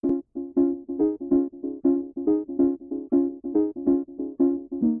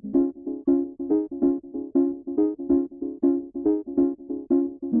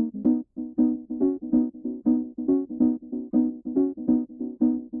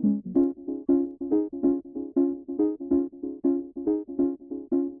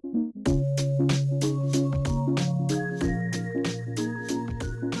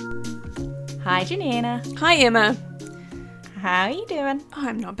Hi, Janina. Hi, Emma. How are you doing?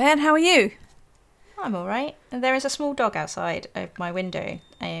 I'm not bad. How are you? I'm all right. There is a small dog outside of my window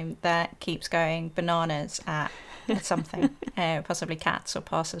that keeps going bananas at something, possibly cats or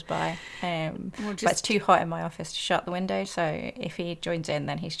passers-by. But it's too hot in my office to shut the window, so if he joins in,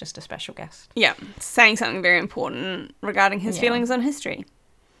 then he's just a special guest. Yeah, saying something very important regarding his feelings on history.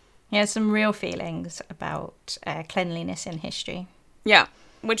 He has some real feelings about cleanliness in history. Yeah,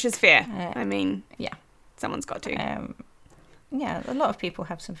 which is fair. Yeah, someone's got to. Yeah, a lot of people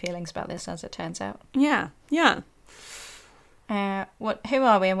have some feelings about this, as it turns out. Yeah. Who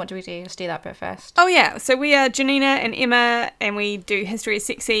are we and what do we do? Let's do that bit first. Oh, yeah. So we are Janina and Emma, and we do History is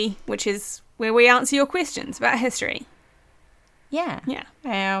Sexy, which is where we answer your questions about history. Yeah.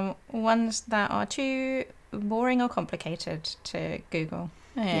 Ones that are too boring or complicated to Google.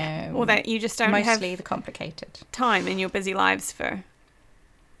 Or that you just don't mostly have the complicated time in your busy lives for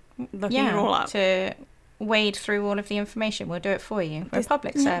looking it all up. To wade through all of the information. We'll do it for you. We're a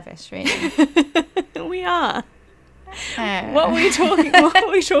public service, really. We are. What are we talking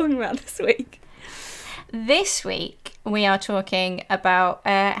about this week? This week we are talking about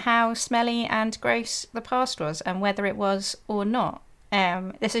how smelly and gross the past was and whether it was or not.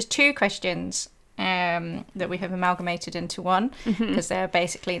 This is two questions that we have amalgamated into one because they're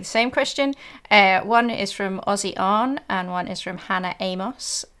basically the same question. One is from Ozzy Arn and one is from Hannah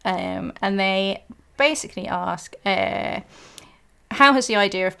Amos, and they basically ask how has the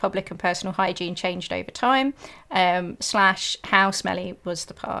idea of public and personal hygiene changed over time, / how smelly was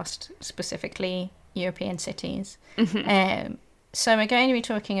the past, specifically European cities. So we're going to be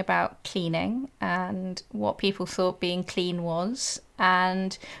talking about cleaning and what people thought being clean was,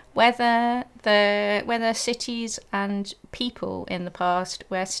 and whether cities and people in the past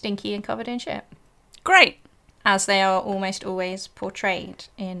were stinky and covered in shit. Great. As they are almost always portrayed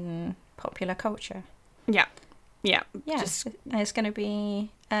in popular culture. Yeah. It's going to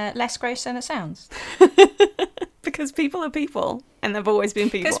be less gross than it sounds. Because people are people, and they've always been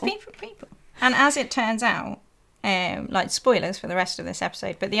people. Because people are people. And as it turns out, like spoilers for the rest of this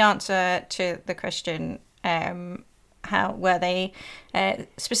episode, but the answer to the question, how were they,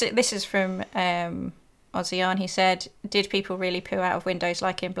 this is from Ozzy Arn. He said, did people really poo out of windows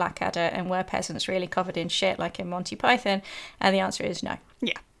like in Blackadder, and were peasants really covered in shit like in Monty Python? And the answer is no.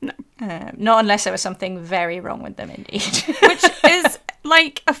 Yeah, no. Not unless there was something very wrong with them, indeed. Which is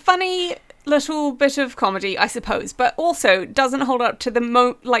like a funny little bit of comedy, I suppose, but also doesn't hold up to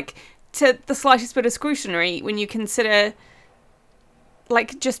to the slightest bit of scrutiny when you consider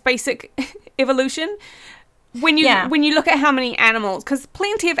like just basic evolution. When you look at how many animals, because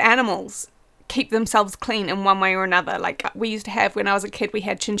plenty of animals keep themselves clean in one way or another. Like we used to have, when I was a kid, we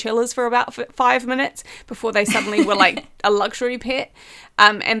had chinchillas for about 5 minutes before they suddenly were like a luxury pet.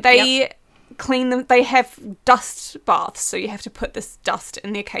 And they clean them. They have dust baths, so you have to put this dust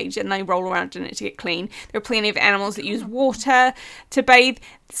in their cage and they roll around in it to get clean. There are plenty of animals that use water to bathe.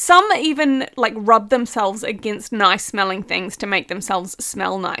 Some even like rub themselves against nice smelling things to make themselves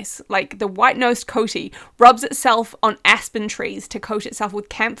smell nice. Like the white-nosed coati rubs itself on aspen trees to coat itself with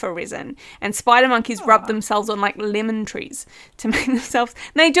camphor resin, and spider monkeys rub themselves on like lemon trees to make themselves.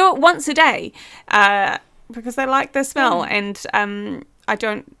 And they do it once a day because they like the smell. And I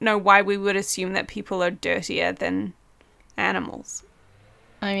don't know why we would assume that people are dirtier than animals.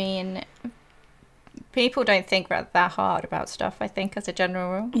 I mean, people don't think that hard about stuff, I think, as a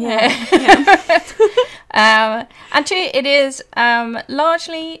general rule. Yeah. And two, it is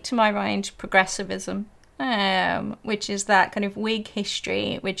largely, to my mind, progressivism, which is that kind of Whig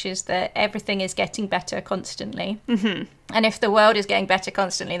history, which is that everything is getting better constantly. And if the world is getting better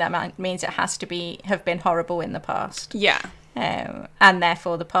constantly, that means it has to have been horrible in the past. Yeah. And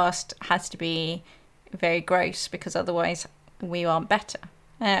therefore the past has to be very gross, because otherwise we aren't better.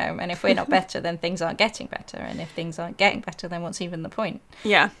 And if we're not better, then things aren't getting better. And if things aren't getting better, then what's even the point?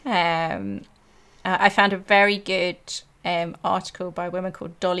 Yeah. I found a very good article by a woman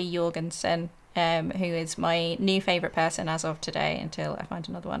called Dolly Jorgensen, who is my new favourite person as of today, until I find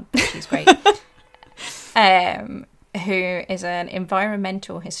another one. She's great. Who is an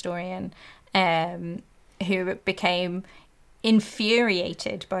environmental historian who became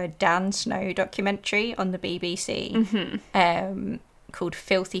infuriated by a Dan Snow documentary on the BBC called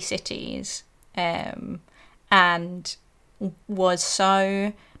Filthy Cities, and was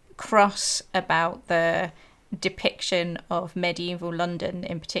so cross about the depiction of medieval London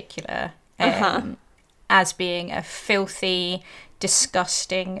in particular as being a filthy,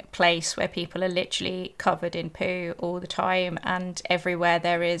 disgusting place where people are literally covered in poo all the time, and everywhere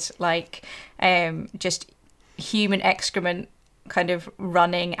there is like just human excrement kind of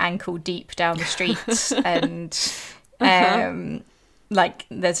running ankle deep down the streets and like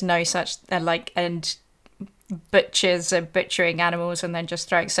there's no such and butchers are butchering animals and then just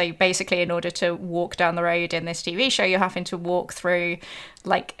throwing. So basically, in order to walk down the road in this TV show, you're having to walk through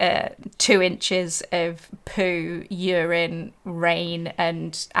like 2 inches of poo, urine, rain,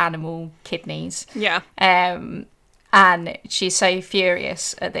 and animal kidneys. Yeah. And she's so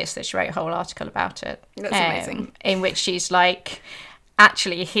furious at this that she wrote a whole article about it. That's amazing. In which she's like,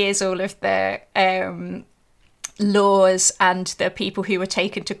 actually, here's all of the laws and the people who were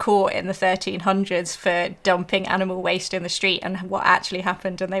taken to court in the 1300s for dumping animal waste in the street and what actually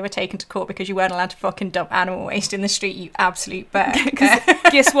happened. And they were taken to court because you weren't allowed to fucking dump animal waste in the street, you absolute bird.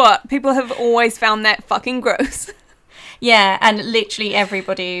 Guess what? People have always found that fucking gross. Yeah, and literally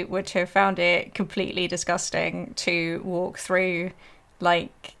everybody would have found it completely disgusting to walk through,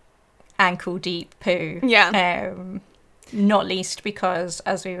 like, ankle-deep poo. Yeah. Not least because,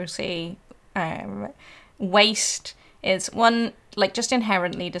 as we will see, waste is, one, like, just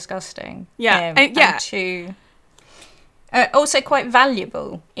inherently disgusting. Yeah. And two, also quite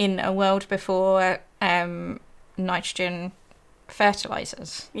valuable in a world before nitrogen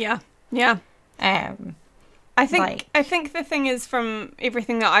fertilizers. Yeah. Yeah. I think the thing is, from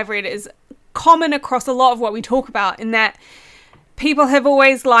everything that I've read, is common across a lot of what we talk about, in that people have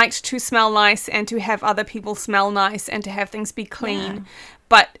always liked to smell nice and to have other people smell nice and to have things be clean. Yeah.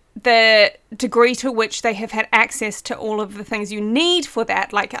 But the degree to which they have had access to all of the things you need for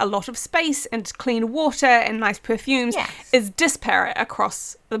that, like a lot of space and clean water and nice perfumes, is disparate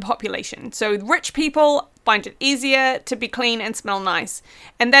across the population. So rich people find it easier to be clean and smell nice.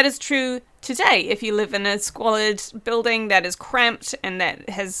 And that is true today. If you live in a squalid building that is cramped and that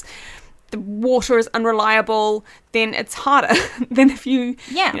has the water is unreliable, then it's harder than if you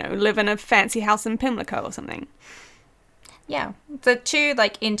live in a fancy house in Pimlico or something. Yeah, the two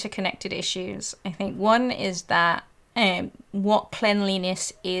like interconnected issues. I think one is that what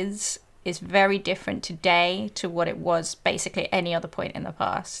cleanliness is very different today to what it was basically any other point in the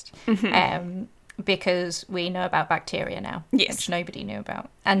past. Mm-hmm. Because we know about bacteria now, which nobody knew about.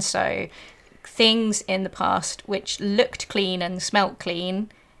 And so things in the past which looked clean and smelt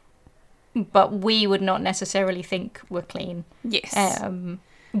clean, but we would not necessarily think were clean,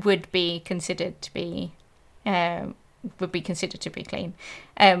 would be considered to be clean,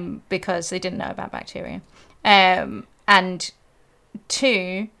 because they didn't know about bacteria. And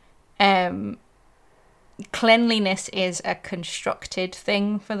two, cleanliness is a constructed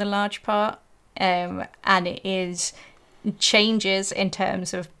thing for the large part. And it is changes in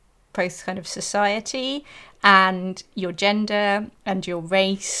terms of both kind of society and your gender and your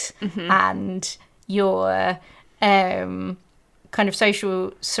race and your kind of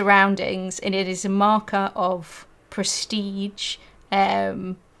social surroundings, and it is a marker of prestige,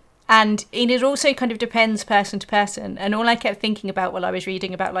 and it also kind of depends person to person. And all I kept thinking about while I was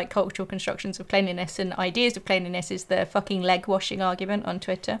reading about like cultural constructions of cleanliness and ideas of cleanliness is the fucking leg washing argument on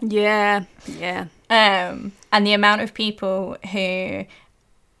Twitter. Yeah. And the amount of people who,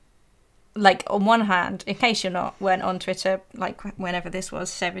 like, on one hand, in case you weren't on Twitter, like whenever this was,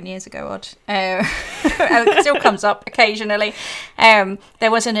 7 years ago it still comes up occasionally.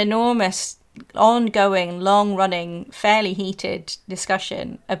 There was an enormous, ongoing, long-running, fairly heated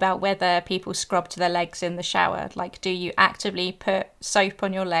discussion about whether people scrubbed their legs in the shower. Like, do you actively put soap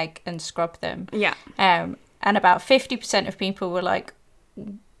on your leg and scrub them? Yeah. And about 50% of people were like,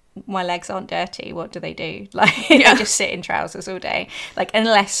 my legs aren't dirty, what do they do? Like, they just sit in trousers all day. Like,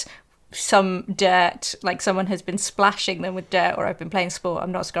 unless some dirt, like someone has been splashing them with dirt or I've been playing sport,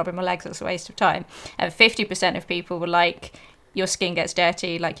 I'm not scrubbing my legs, that's a waste of time. And 50% of people were like, your skin gets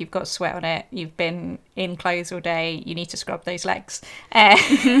dirty, like you've got sweat on it, you've been in clothes all day, you need to scrub those legs. And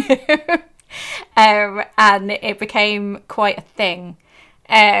it became quite a thing.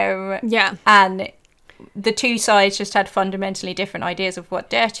 And the two sides just had fundamentally different ideas of what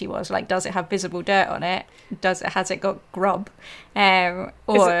dirty was. Like, does it have visible dirt on it? Has it got grub? Or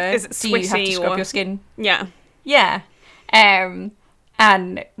is it sweaty, do you have to scrub your skin? Yeah.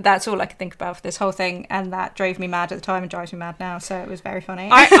 And that's all I could think about for this whole thing, and that drove me mad at the time and drives me mad now, so it was very funny.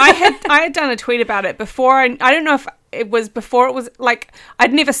 I had done a tweet about it before. I don't know if it was before it was, like,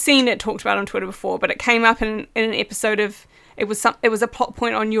 I'd never seen it talked about on Twitter before, but it came up in an episode of, it was a plot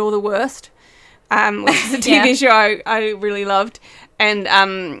point on You're the Worst, which is a TV show I really loved,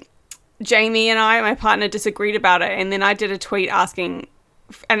 and Jamie and my partner, disagreed about it, and then I did a tweet asking,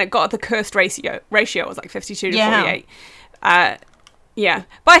 and it got the cursed ratio. It was like 52 to 48. Yeah,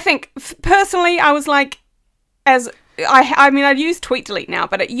 but I think personally, I was like, I mean, I'd use tweet delete now,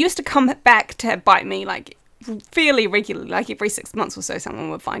 but it used to come back to bite me like fairly regularly, like every 6 months or so, someone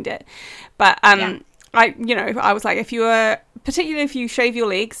would find it. But I was like, particularly if you shave your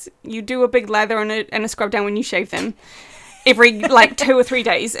legs, you do a big lather and a scrub down when you shave them every like 2 or 3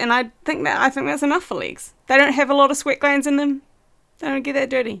 days, and I think that's enough for legs. They don't have a lot of sweat glands in them. They don't get that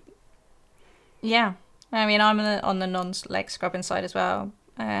dirty. Yeah, I mean, I'm on the non-leg scrubbing side as well.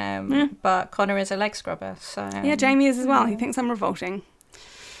 But Connor is a leg scrubber, so yeah, Jamie is as well. He thinks I'm revolting.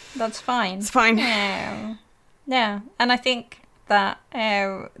 That's fine. It's fine. Yeah, and I think that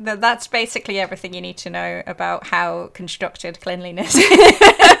that's basically everything you need to know about how constructed cleanliness is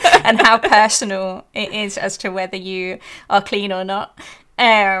and how personal it is as to whether you are clean or not.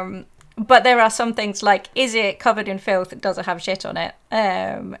 But there are some things like, is it covered in filth? Does it have shit on it?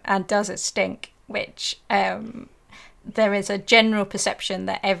 And does it stink? Which there is a general perception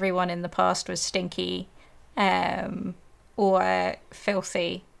that everyone in the past was stinky or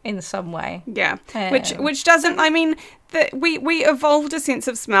filthy in some way. Yeah, which doesn't, I mean, we evolved a sense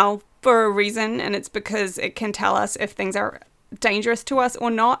of smell for a reason, and it's because it can tell us if things are dangerous to us or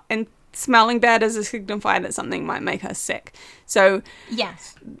not, and smelling bad is a signifier that something might make us sick. So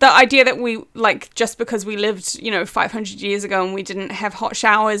yes, the idea that we, like, just because we lived 500 years ago and we didn't have hot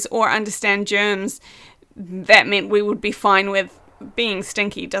showers or understand germs, that meant we would be fine with being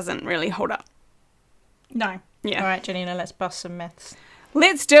stinky doesn't really hold up. No. Yeah. All right, Janina, let's bust some myths.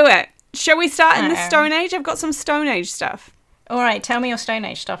 Let's do it. Shall we start in the Stone Age? I've got some Stone Age stuff. All right, tell me your Stone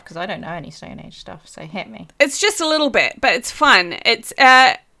Age stuff, because I don't know any Stone Age stuff, so hit me. It's just a little bit, but it's fun. It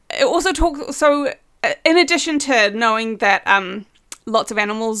also talks, so in addition to knowing that lots of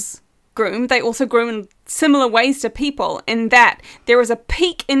animals groom, they also groom in similar ways to people, in that there is a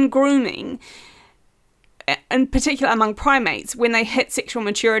peak in grooming, in particular among primates, when they hit sexual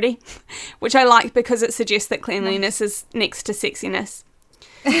maturity, which I like because it suggests that cleanliness is next to sexiness.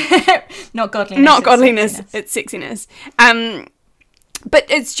 Not godliness. Not godliness, it's sexiness. But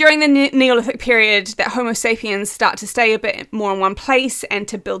it's during the Neolithic period that Homo sapiens start to stay a bit more in one place and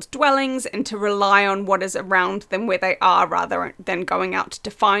to build dwellings and to rely on what is around them where they are rather than going out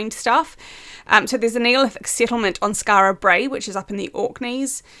to find stuff. So there's a Neolithic settlement on Skara Brae, which is up in the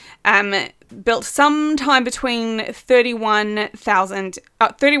Orkneys, built sometime between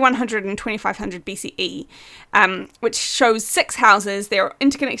 3100 and 2500 BCE, which shows 6 houses. They're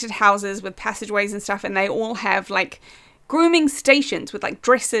interconnected houses with passageways and stuff, and they all have like grooming stations with like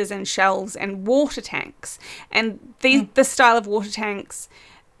dressers and shelves and water tanks. And this style of water tanks,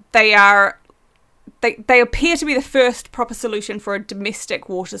 they appear to be the first proper solution for a domestic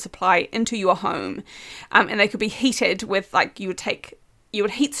water supply into your home. And they could be heated with, like, you would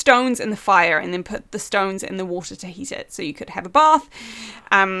heat stones in the fire and then put the stones in the water to heat it. So you could have a bath.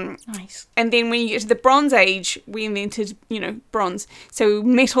 Nice. And then when you get to the Bronze Age, we invented, bronze. So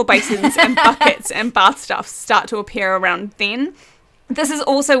metal basins and buckets and bath stuff start to appear around then. This is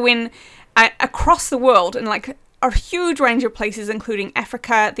also when across the world, and like a huge range of places, including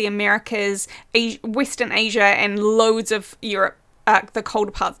Africa, the Americas, Western Asia, and loads of Europe, the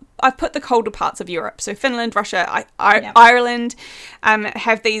colder parts. I've put the colder parts of Europe, so Finland, Russia, Ireland,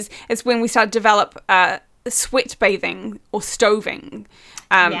 have these. It's when we start to develop sweat bathing or stoving.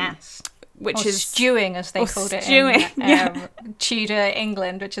 Yes. Which or is stewing, as they called it in Tudor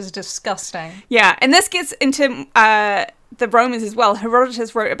England, which is disgusting. Yeah, and this gets into the Romans as well.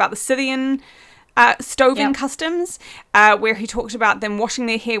 Herodotus wrote about the Scythian stoving customs, where he talked about them washing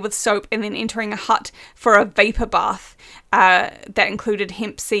their hair with soap and then entering a hut for a vapor bath that included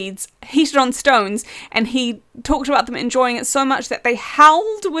hemp seeds heated on stones, and he talked about them enjoying it so much that they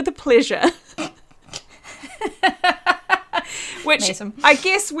howled with pleasure. Which Amazing. I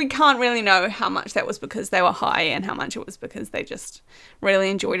guess we can't really know how much that was because they were high and how much it was because they just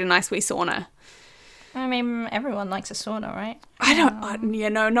really enjoyed a nice wee sauna. I mean, everyone likes a sauna, right? I don't,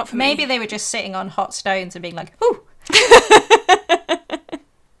 no, not for me. Maybe they were just sitting on hot stones and being like, ooh.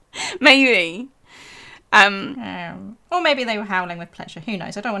 Maybe. Or maybe they were howling with pleasure. Who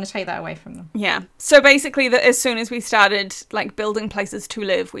knows? I don't want to take that away from them. Yeah. So basically, as soon as we started like building places to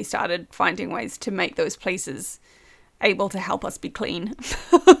live, we started finding ways to make those places able to help us be clean.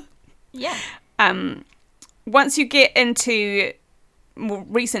 Yeah. Once you get into more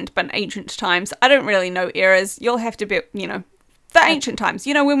recent but ancient times, I don't really know eras. You'll have to be, the ancient times.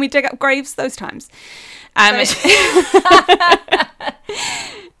 When we dig up graves, those times.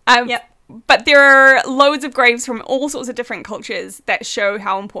 Yep. But there are loads of graves from all sorts of different cultures that show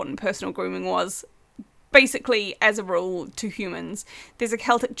how important personal grooming was, basically, as a rule, to humans. There's a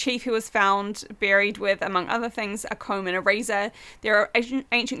Celtic chief who was found buried with, among other things, a comb and a razor. There are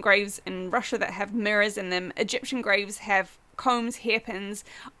ancient graves in Russia that have mirrors in them. Egyptian graves have combs, hairpins,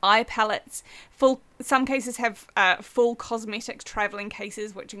 eye palettes. Some cases have full cosmetic traveling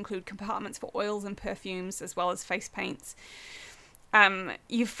cases, which include compartments for oils and perfumes, as well as face paints.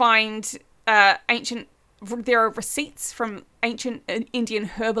 You find there are receipts from ancient Indian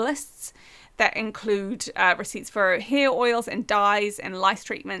herbalists that include receipts for hair oils and dyes and lice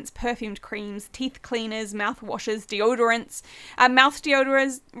treatments, perfumed creams, teeth cleaners, mouth washes, deodorants, mouth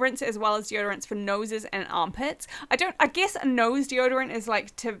deodorants, as well as deodorants for noses and armpits. I guess a nose deodorant is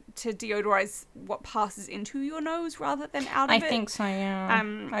like to deodorize what passes into your nose rather than out of it. I think so, yeah.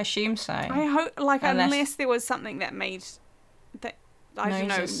 I assume so. I hope, unless there was something that made that. I don't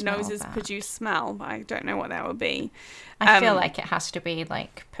know, noses produce smell. I don't know what that would be. I feel like it has to be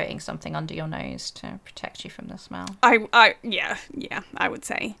like putting something under your nose to protect you from the smell. Yeah, I would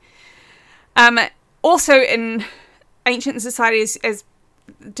say. Also, in ancient societies, as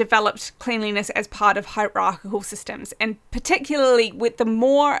developed cleanliness as part of hierarchical systems, and particularly with the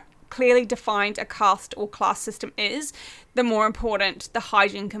more clearly defined a caste or class system is, the more important the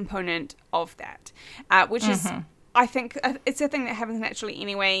hygiene component of that, which is. I think it's a thing that happens naturally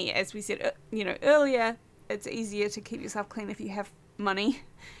anyway. As we said, earlier, it's easier to keep yourself clean if you have money,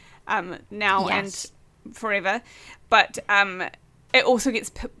 now and forever. But it also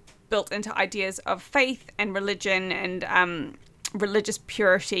gets built into ideas of faith and religion and religious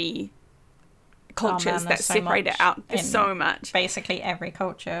purity cultures that separate it out. There's so much. Basically every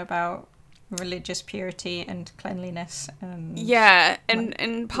culture about religious purity and cleanliness. And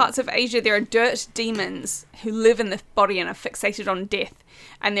in parts of Asia there are dirt demons who live in the body and are fixated on death,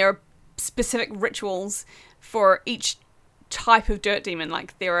 and there are specific rituals for each type of dirt demon.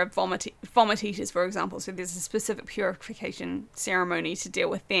 Like there are vomit eaters, for example, so there's a specific purification ceremony to deal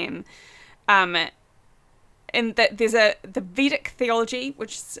with them. And that there's the Vedic theology,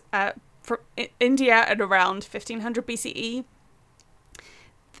 which is from India at around 1500 BCE.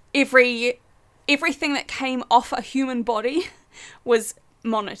 Everything that came off a human body was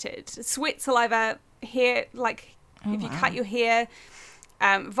monitored. Sweat, saliva, hair, if you cut your hair,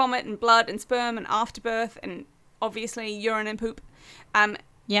 vomit and blood and sperm and afterbirth, and obviously urine and poop.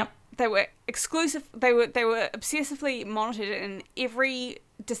 They were exclusive. They were obsessively monitored, and every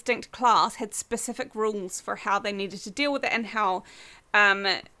distinct class had specific rules for how they needed to deal with it and how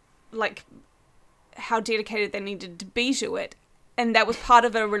dedicated they needed to be to it. And that was part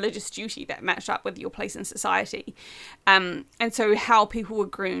of a religious duty that matched up with your place in society. And so how people were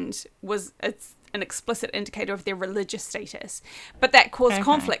groomed was an explicit indicator of their religious status. But that caused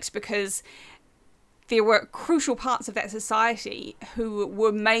conflict because there were crucial parts of that society who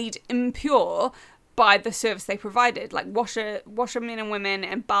were made impure by the service they provided, like washermen and women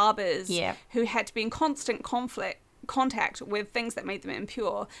and barbers who had to be in constant contact with things that made them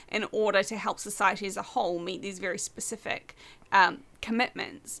impure in order to help society as a whole meet these very specific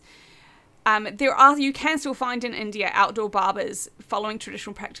commitments. You can still find in India outdoor barbers following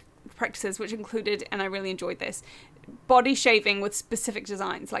traditional practices, which included, and I really enjoyed this, body shaving with specific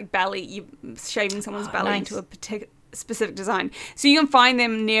designs, like shaving someone's belly into a specific design. So you can find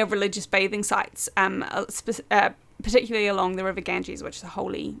them near religious bathing sites, particularly along the river Ganges, which is a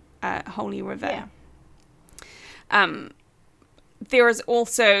holy river. There is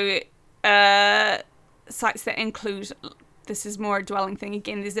also sites that include, this is more a dwelling thing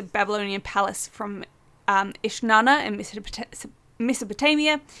again, there's a Babylonian palace from Ishnana in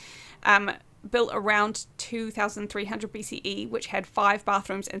Mesopotamia, built around 2300 BCE, which had 5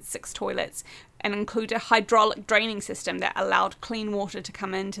 bathrooms and 6 toilets, and included a hydraulic draining system that allowed clean water to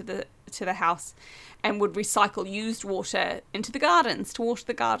come into the house and would recycle used water into the gardens to water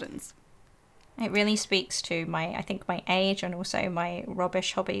the gardens. It really speaks to my age and also my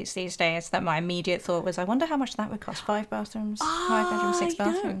rubbish hobbies these days, that my immediate thought was, I wonder how much that would cost. 5 bathrooms, 5 bedrooms, 6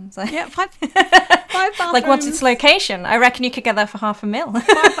 bathrooms. Yeah, 5 bathrooms. Like, what's its location? I reckon you could get that for $500,000.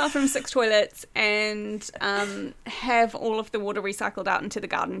 5 bathrooms, 6 toilets, and have all of the water recycled out into the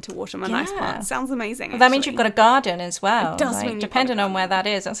garden to water my nice plants. Sounds amazing. Well, that means you've got a garden as well. It does mean depending on where that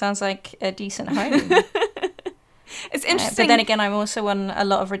is, that sounds like a decent home. It's interesting. But then again, I'm also on a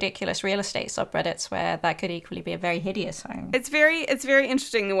lot of ridiculous real estate subreddits where that could equally be a very hideous home. It's very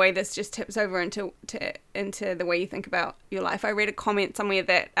interesting the way this just tips over into the way you think about your life. I read a comment somewhere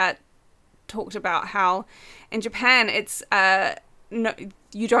that talked about how in Japan it's no,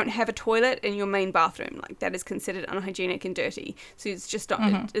 you don't have a toilet in your main bathroom. Like, that is considered unhygienic and dirty. So it's just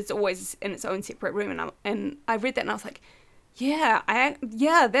not, it's always in its own separate room. And I read that and I was like,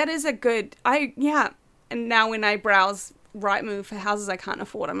 that is a good, And now when I browse right move for houses I can't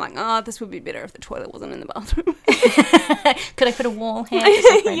afford. I'm like, this would be better if the toilet wasn't in the bathroom. Could I put a wall here? To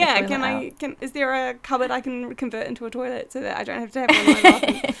separate the Yeah, toilet out? is there a cupboard I can convert into a toilet so that I don't have to have one in my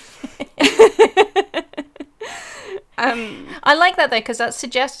bathroom? I like that though, because that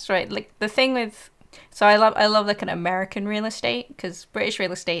suggests, right, like the thing with, so I love like an American real estate, because British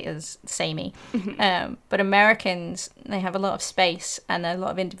real estate is samey, but Americans, they have a lot of space and a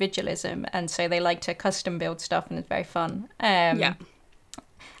lot of individualism, and so they like to custom build stuff, and it's very fun. Yeah.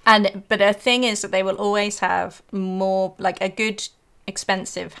 But the thing is that they will always have more, like a good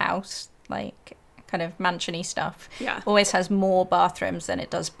expensive house, like kind of mansion-y stuff, always has more bathrooms than it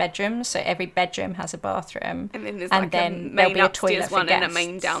does bedrooms. So every bedroom has a bathroom, and then there's and like then a there'll main be a upstairs toilet for one and a guests.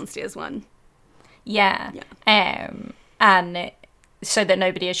 main downstairs one. Yeah. And so that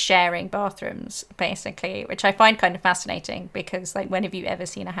nobody is sharing bathrooms, basically, which I find kind of fascinating, because like, when have you ever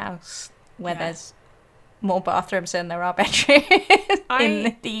seen a house where there's more bathrooms than there are bedrooms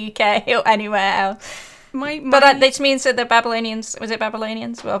in the UK or anywhere else? But this means that the Babylonians, was it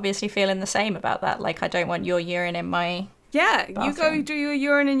Babylonians, were obviously feeling the same about that. Like, I don't want your urine in my bathroom. You go do your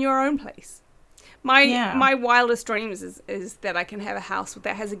urine in your own place. My wildest dreams is that I can have a house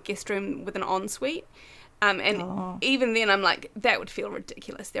that has a guest room with an ensuite. Even then I'm like, that would feel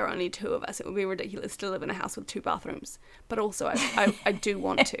ridiculous. There are only two of us. It would be ridiculous to live in a house with two bathrooms. But also I do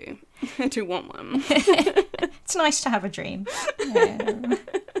want to. I do want one. It's nice to have a dream. Yeah.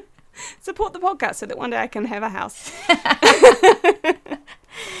 Support the podcast so that one day I can have a house.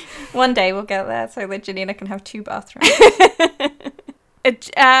 One day we'll get there so that Janina can have two bathrooms. Yes.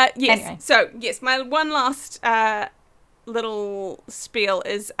 Anyway. So, yes, my one last little spiel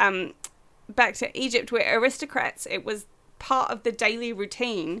is back to Egypt, where aristocrats, it was part of the daily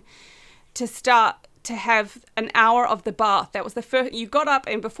routine to start to have an hour of the bath. That was the first, you got up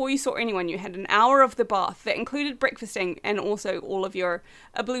and before you saw anyone, you had an hour of the bath that included breakfasting and also all of your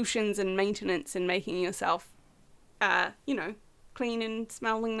ablutions and maintenance and making yourself, clean and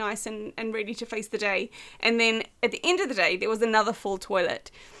smelling nice and ready to face the day. And then at the end of the day, there was another full toilet.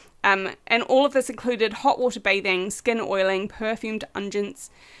 And all of this included hot water bathing, skin oiling, perfumed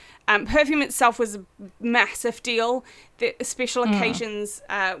unguents. Perfume itself was a massive deal. The special occasions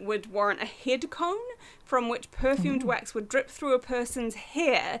would warrant a head cone from which perfumed wax would drip through a person's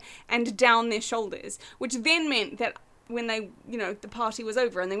hair and down their shoulders, which then meant that when they, the party was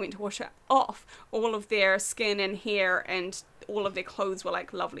over and they went to wash it off, all of their skin and hair and all of their clothes were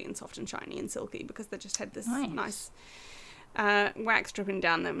like lovely and soft and shiny and silky because they just had this nice wax dripping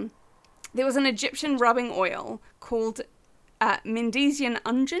down them. There was an Egyptian rubbing oil called Mendesian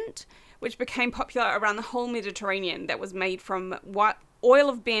unguent, which became popular around the whole Mediterranean, that was made from oil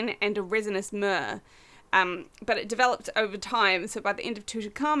of ben and a resinous myrrh. But it developed over time, so by the end of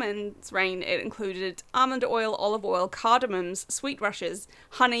Tutankhamun's reign, it included almond oil, olive oil, cardamoms, sweet rushes,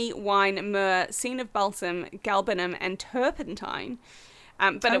 honey, wine, myrrh, scent of balsam, galbanum, and turpentine.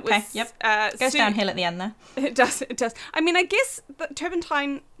 But it was... It goes downhill at the end there. It does. I mean, I guess that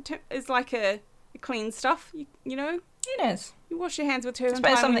turpentine is like a clean stuff, you know? It is. You wash your hands with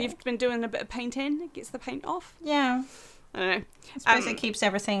turpentine when you've been doing a bit of painting. It gets the paint off. Yeah. I don't know. I suppose it keeps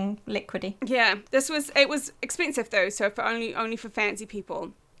everything liquidy. Yeah. It was expensive though, so for only for fancy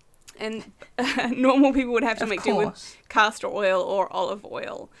people. And normal people would have to make do with castor oil or olive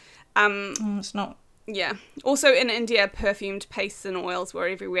oil. It's not. Yeah. Also in India, perfumed pastes and oils were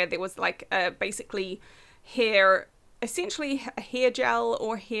everywhere. There was like basically essentially a hair gel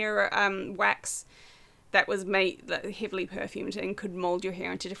or hair wax that was made heavily perfumed and could mold your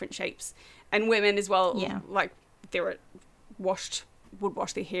hair into different shapes. And women as well, like they would wash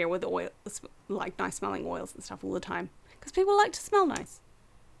their hair with oil, like nice smelling oils and stuff all the time. Because people like to smell nice.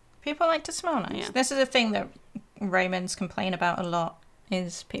 People like to smell nice. Yeah. This is a thing that Romans complain about a lot,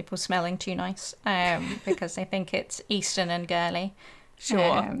 is people smelling too nice, because they think it's Eastern and girly.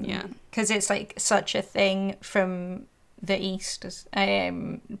 Sure, yeah. Because it's like such a thing from the East,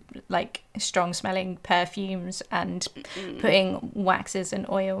 like strong smelling perfumes and putting waxes and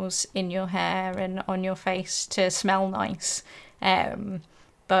oils in your hair and on your face to smell nice.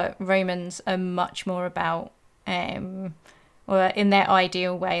 But Romans are much more about, or in their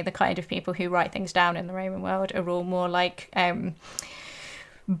ideal way, the kind of people who write things down in the Roman world are all more like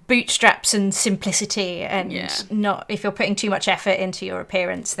bootstraps and simplicity, and not, if you're putting too much effort into your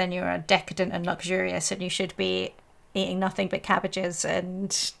appearance, then you're decadent and luxurious and you should be eating nothing but cabbages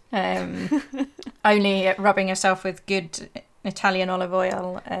and only rubbing yourself with good Italian olive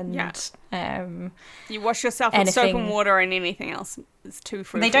oil and you wash yourself with soap and water, and anything else is too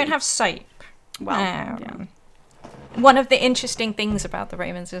fruity. They don't have soap. Well, one of the interesting things about the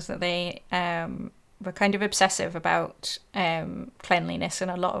Romans is that they were kind of obsessive about cleanliness in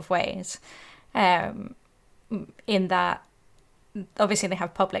a lot of ways. In that, obviously, they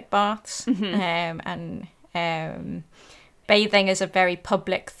have public baths, and bathing is a very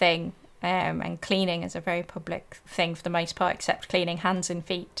public thing, and cleaning is a very public thing for the most part, except cleaning hands and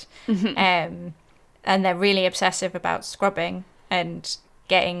feet. And they're really obsessive about scrubbing and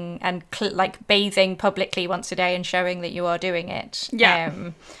getting and like bathing publicly once a day and showing that you are doing it.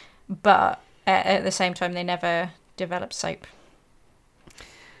 But at the same time, they never developed soap.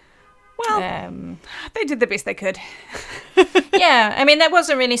 Well, they did the best they could. Yeah, I mean, that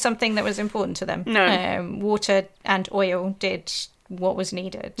wasn't really something that was important to them. No. Water and oil did what was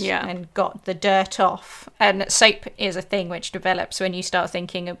needed and got the dirt off. And soap is a thing which develops when you start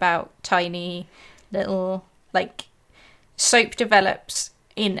thinking about tiny little, like, soap develops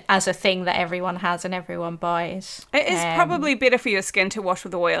as a thing that everyone has and everyone buys. It is probably better for your skin to wash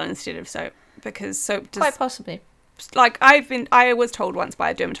with oil instead of soap, because soap does... Quite possibly. Like, I was told once by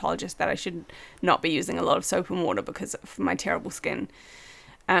a dermatologist that I should not be using a lot of soap and water because of my terrible skin.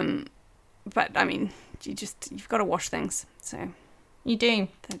 But, I mean, you've got to wash things, so... You do.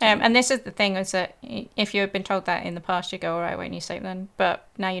 And this is the thing, is that if you had been told that in the past, you go, all right, won't use soap then? But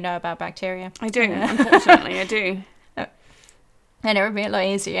now you know about bacteria. I do, unfortunately, I do. And it would be a lot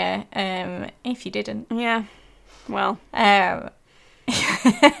easier if you didn't. Yeah, well...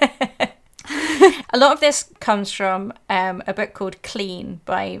 A lot of this comes from a book called Clean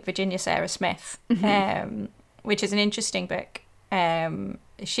by Virginia Sarah Smith, which is an interesting book.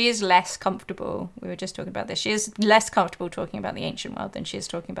 She is less comfortable, we were just talking about this, she is less comfortable talking about the ancient world than she is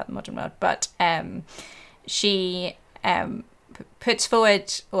talking about the modern world, but she puts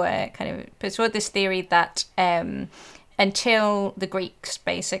forward this theory that until the Greeks,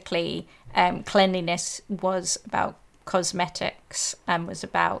 basically, cleanliness was about cosmetics and was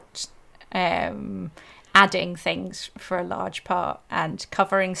about adding things for a large part, and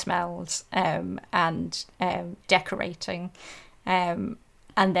covering smells, and decorating.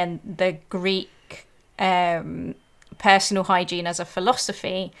 And then the Greek personal hygiene as a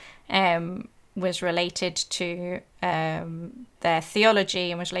philosophy was related to their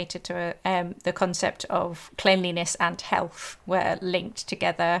theology, and was related to the concept of cleanliness and health were linked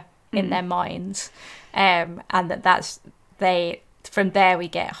together in their minds, and from there we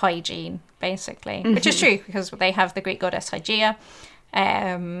get hygiene, basically, which is true, because they have the Greek goddess Hygeia,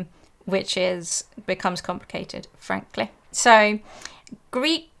 which becomes complicated, frankly. So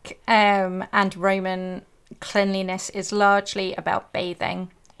Greek and Roman cleanliness is largely about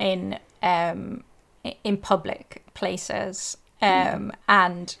bathing in public places,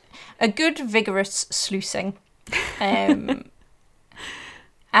 and a good vigorous sluicing,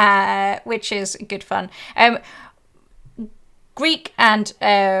 which is good fun. Greek and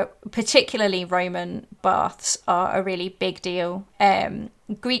particularly Roman baths are a really big deal.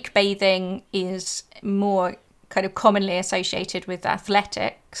 Greek bathing is more kind of commonly associated with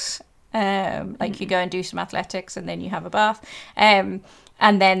athletics. You go and do some athletics and then you have a bath. And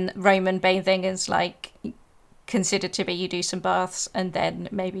then Roman bathing is like considered to be you do some baths and then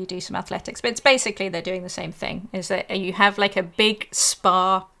maybe you do some athletics. But it's basically they're doing the same thing. Is that you have like a big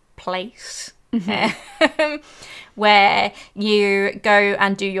spa place where you go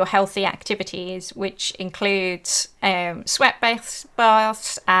and do your healthy activities, which includes sweat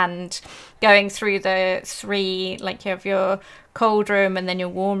baths and going through the three, like you have your cold room and then your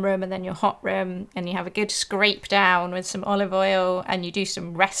warm room and then your hot room, and you have a good scrape down with some olive oil, and you do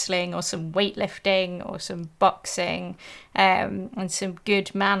some wrestling or some weightlifting or some boxing, and some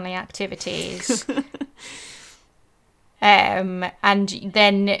good manly activities. And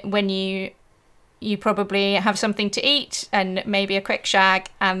then when you probably have something to eat and maybe a quick shag,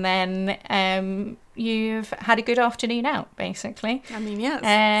 and then you've had a good afternoon out, basically. I mean,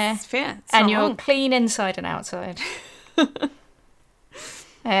 yeah, it's fair. And you're clean inside and outside.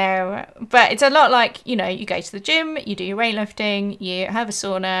 But it's a lot like, you go to the gym, you do your weightlifting, you have a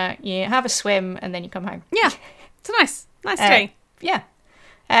sauna, you have a swim, and then you come home. Yeah, it's a nice day. Yeah.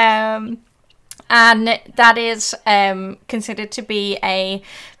 And that is considered to be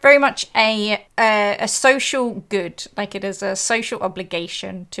very much a social good. Like, it is a social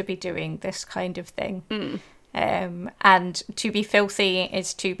obligation to be doing this kind of thing. And to be filthy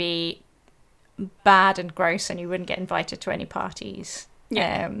is to be bad and gross, and you wouldn't get invited to any parties.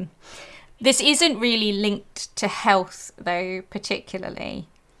 Yeah. This isn't really linked to health, though, particularly.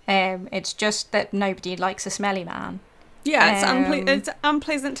 It's just that nobody likes a smelly man. Yeah, it's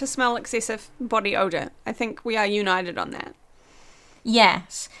unpleasant to smell excessive body odour. I think we are united on that.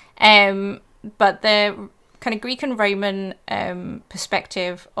 Yes. But kind of Greek and Roman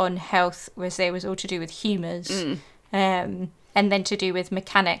perspective on health was all to do with humours, and then to do with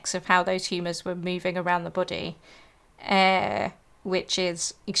mechanics of how those humours were moving around the body, which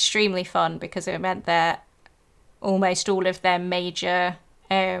is extremely fun because it meant that almost all of their major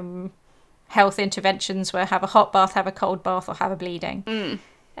health interventions were have a hot bath, have a cold bath, or have a bleeding.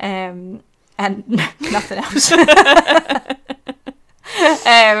 And nothing else.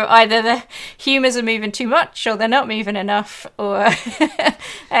 Either the humours are moving too much, or they're not moving enough, or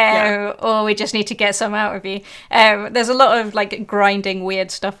or we just need to get some out of you. There's a lot of like grinding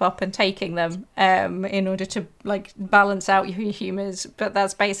weird stuff up and taking them in order to like balance out your humours, but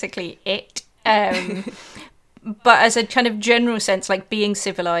that's basically it. But as a kind of general sense, like being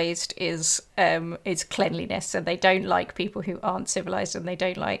civilized is cleanliness, and they don't like people who aren't civilized, and they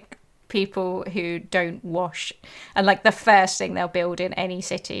don't like people who don't wash. And like the first thing they'll build in any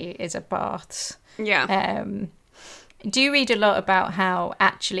city is a baths. Yeah. Do you read a lot about how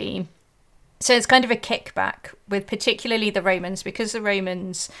actually, so it's kind of a kickback with particularly the Romans, because the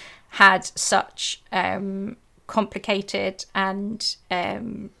Romans had such complicated and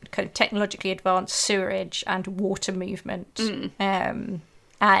kind of technologically advanced sewerage and water movement,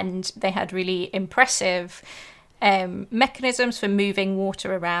 and they had really impressive mechanisms for moving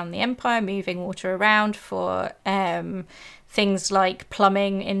water around the empire, moving water around for things like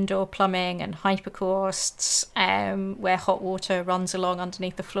plumbing, indoor plumbing, and hypocausts, where hot water runs along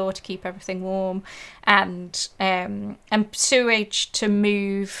underneath the floor to keep everything warm, and sewage to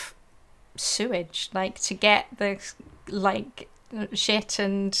move sewage, like to get the like shit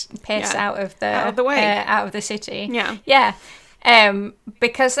and piss out of the way, out of the city. Yeah.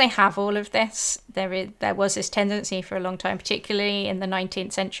 Because they have all of this, there was this tendency for a long time, particularly in the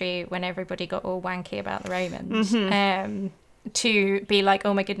 19th century when everybody got all wanky about the Romans, to be like,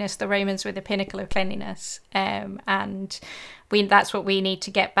 oh my goodness, the Romans were the pinnacle of cleanliness, and that's what we need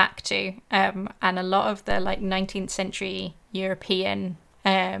to get back to. And a lot of the like 19th century European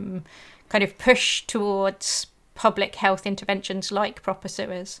kind of push towards public health interventions like proper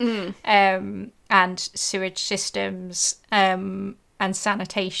sewers, and sewage systems, and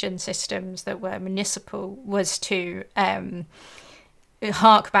sanitation systems that were municipal, was to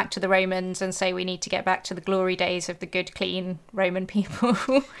hark back to the Romans and say we need to get back to the glory days of the good, clean Roman people.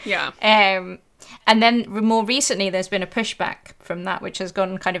 And then more recently, there's been a pushback from that, which has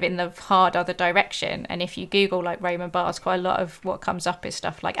gone kind of in the hard other direction. And if you Google like Roman baths, quite a lot of what comes up is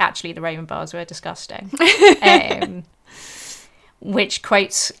stuff like, actually, the Roman baths were disgusting. Which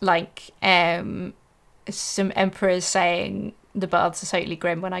quotes like some emperors saying the baths are totally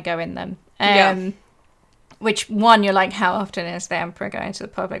grim when I go in them. Which, one, you're like, how often is the emperor going to the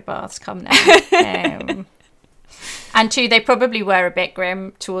public baths? Come now. And two, they probably were a bit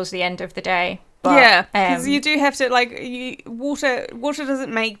grim towards the end of the day. But, because you do have to, like, water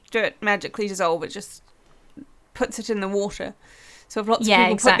doesn't make dirt magically dissolve, it just puts it in the water. So if lots of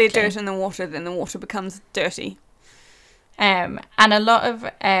people put their dirt in the water, then the water becomes dirty. And a lot of,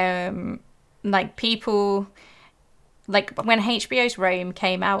 like, people, like, when HBO's Rome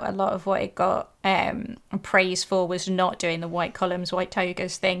came out, a lot of what it got praise for was not doing the white columns, white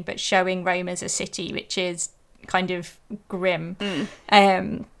togas thing, but showing Rome as a city which is kind of grim.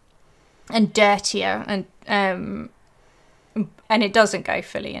 And dirtier, and it doesn't go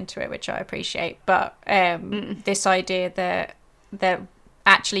fully into it, which I appreciate. But this idea that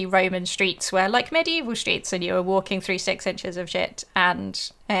actually Roman streets were like medieval streets, and you were walking through 6 inches of shit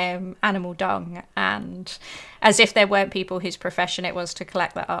and animal dung, and as if there weren't people whose profession it was to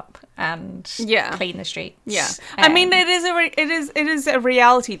collect that up and clean the streets. I mean, it is a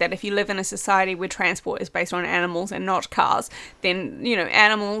reality that if you live in a society where transport is based on animals and not cars, then, you know,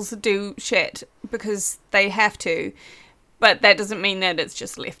 animals do shit because they have to, but that doesn't mean that it's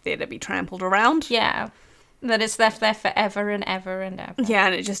just left there to be trampled around. That it's left there forever and ever and ever. Yeah,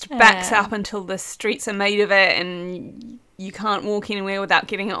 and it just backs up until the streets are made of it and you can't walk anywhere without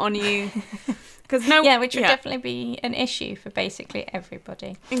getting it on you. Which would definitely be an issue for basically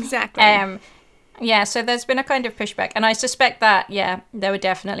everybody. Exactly. So there's been a kind of pushback. And I suspect that, there were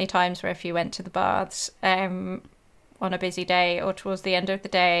definitely times where if you went to the baths on a busy day or towards the end of the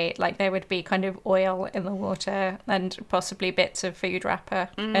day, like there would be kind of oil in the water and possibly bits of food wrapper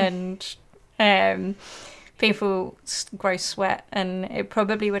and people gross sweat, and it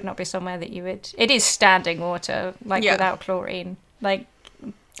probably would not be somewhere that you would. It is standing water, like without chlorine. Like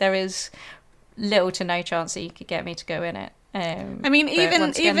there is little to no chance that you could get me to go in it. I mean,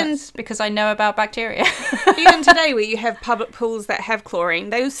 even that's because I know about bacteria. Even today, where you have public pools that have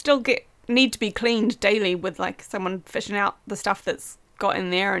chlorine, those still need to be cleaned daily with like someone fishing out the stuff that's got in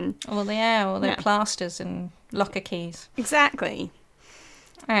there, and all the plasters and Locker keys. Exactly.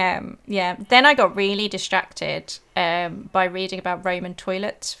 Yeah. Then I got really distracted by reading about Roman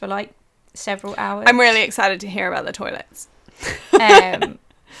toilets for like several hours. I'm really excited to hear about the toilets.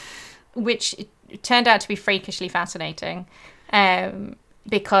 Which turned out to be freakishly fascinating.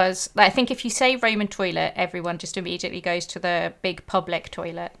 Because I think if you say Roman toilet, everyone just immediately goes to the big public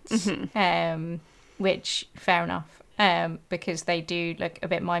toilets, which, fair enough, because they do look a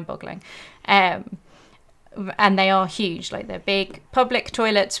bit mind-boggling. And they are huge, like they're big public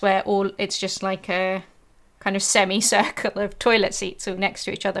toilets where it's just like a kind of semicircle of toilet seats all next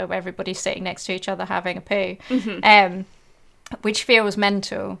to each other, where everybody's sitting next to each other having a poo, which feels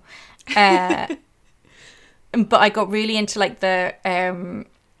mental. But I got really into like the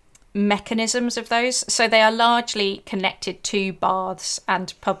mechanisms of those. So they are largely connected to baths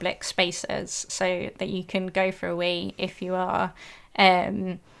and public spaces, so that you can go for a wee if you are,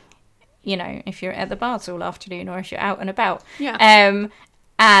 if you're at the baths all afternoon or if you're out and about. Yeah.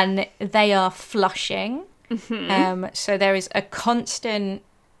 And they are flushing. So there is a constant,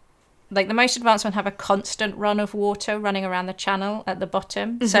 like the most advanced one have a constant run of water running around the channel at the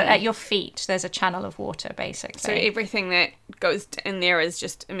bottom. So at your feet, there's a channel of water, basically. So everything that goes in there is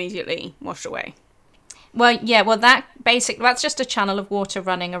just immediately washed away. Well, yeah, that's just a channel of water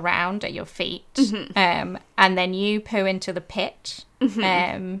running around at your feet. And then you poo into the pit.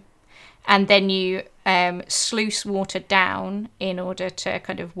 And then you sluice water down in order to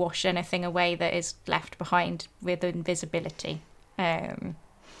kind of wash anything away that is left behind with invisibility.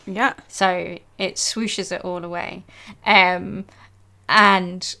 Yeah. So it swooshes it all away. And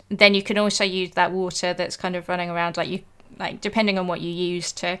then you can also use that water that's kind of running around, depending on what you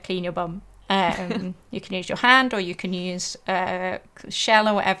use to clean your bum. You can use your hand, or you can use a shell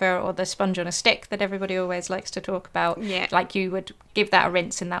or whatever, or the sponge on a stick that everybody always likes to talk about. Yeah. Like you would give that a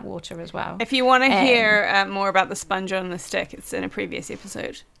rinse in that water as well. If you want to hear more about the sponge on the stick, it's in a previous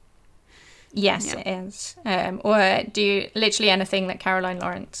episode. Yes, it is. Or do literally anything that Caroline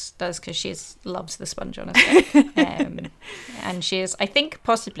Lawrence does, because she loves the sponge on a stick. And she is, I think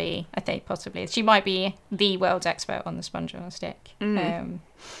possibly, she might be the world's expert on the sponge on a stick.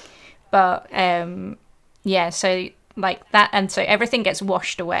 So like that, and so everything gets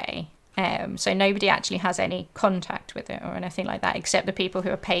washed away. So nobody actually has any contact with it or anything like that, except the people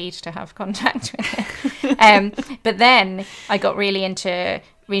who are paid to have contact with it. But then I got really into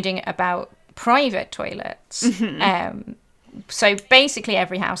reading about private toilets. So basically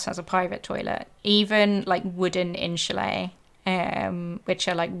every house has a private toilet, even like wooden insulae, which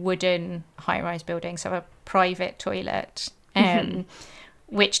are like wooden high-rise buildings have a private toilet,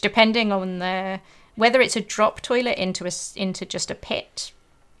 which, depending on whether it's a drop toilet into just a pit,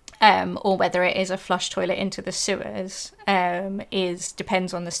 or whether it is a flush toilet into the sewers,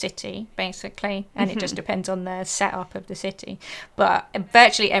 depends on the city, basically, and it just depends on the setup of the city. But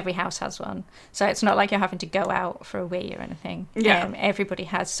virtually every house has one, so it's not like you're having to go out for a wee or anything. Everybody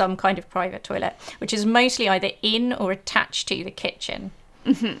has some kind of private toilet, which is mostly either in or attached to the kitchen,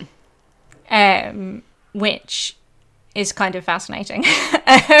 which is kind of fascinating.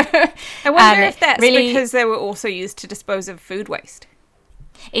 I wonder if that's really, because they were also used to dispose of food waste.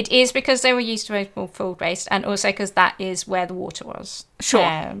 It is because they were used to dispose food waste, and also because that is where the water was. Sure.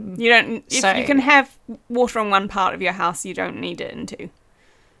 You don't. If you can have water on one part of your house, you don't need it in two.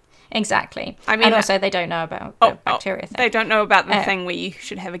 Exactly. I mean, and also they don't know about the bacteria thing. They don't know about the thing where you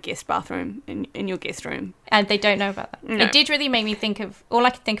should have a guest bathroom in your guest room. And they don't know about that. No. It did really make me think of, all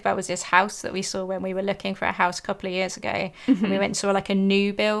I could think about was this house that we saw when we were looking for a house a couple of years ago. And we went and saw like a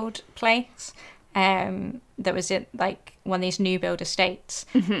new build place. That was in like one of these new build estates.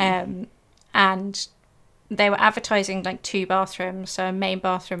 And they were advertising like 2 bathrooms, so a main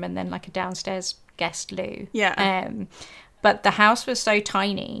bathroom and then like a downstairs guest loo. But the house was so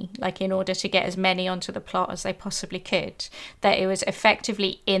tiny, like in order to get as many onto the plot as they possibly could, that it was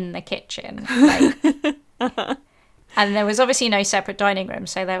effectively in the kitchen. And there was obviously no separate dining room.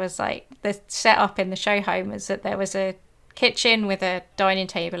 So there was like, the setup in the show home was that there was a kitchen with a dining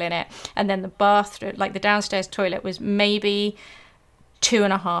table in it. And then the bathroom, like the downstairs toilet, was maybe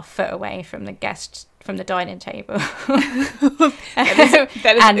 2.5 foot away from the dining table.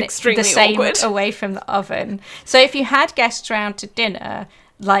 that is extremely the same awkward. Away from the oven. So if you had guests around to dinner,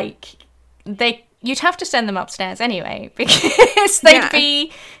 like you'd have to send them upstairs anyway, because they'd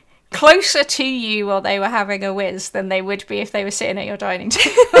be closer to you while they were having a whiz than they would be if they were sitting at your dining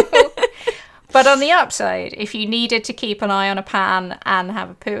table. But on the upside, if you needed to keep an eye on a pan and have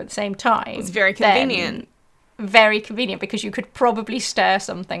a poo at the same time, it's very convenient. Very convenient, because you could probably stir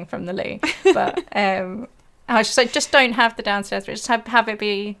something from the loo. But I was just like, just don't have the downstairs, but just have it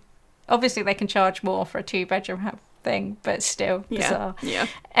be obviously they can charge more for a 2-bedroom thing, but still bizarre. Yeah.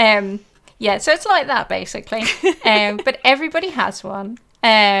 So it's like that basically. But everybody has one.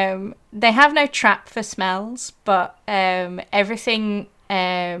 They have no trap for smells, but everything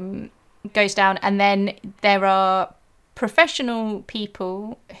goes down, and then there are professional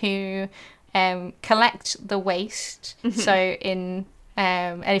people who collect the waste. So and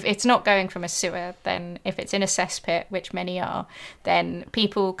if it's not going from a sewer, then if it's in a cesspit, which many are, then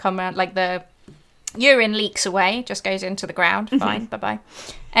people come around, like the urine leaks away, just goes into the ground, fine, bye-bye.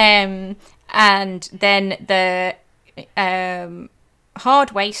 And then the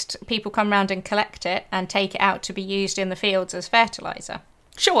hard waste, people come around and collect it and take it out to be used in the fields as fertilizer.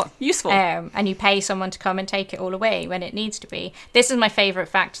 Sure, useful. And you pay someone to come and take it all away when it needs to be. This is my favourite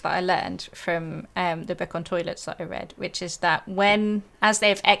fact that I learned from the book on toilets that I read, which is that as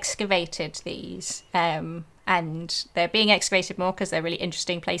they've excavated these, and they're being excavated more because they're really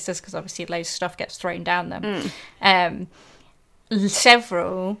interesting places, because obviously loads of stuff gets thrown down them.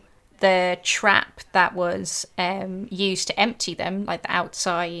 The trap that was used to empty them, like the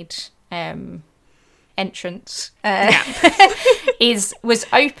outside entrance, was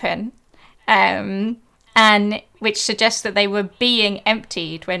open, and which suggests that they were being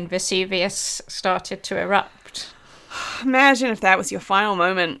emptied when Vesuvius started to erupt. Imagine if that was your final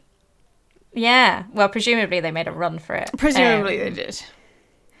moment. Yeah, well, presumably they made a run for it. Presumably they did.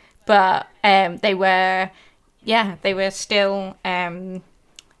 But they were still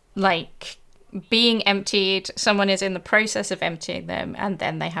like being emptied. Someone is in the process of emptying them, and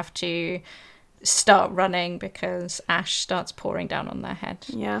then they have to start running because ash starts pouring down on their head.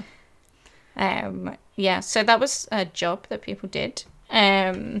 So that was a job that people did.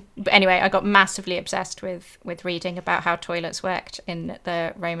 But anyway, I got massively obsessed with reading about how toilets worked in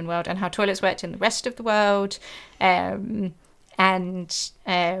the Roman world and how toilets worked in the rest of the world, and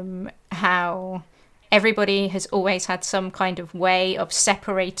how everybody has always had some kind of way of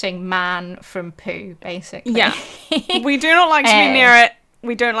separating man from poo, basically. Yeah. We do not like to be near it.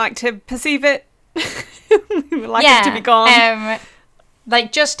 We don't like to perceive it. We would like it to be gone.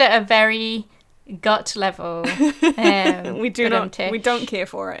 Like just at a very gut level. We don't care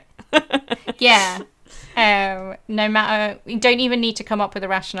for it. No matter, you don't even need to come up with a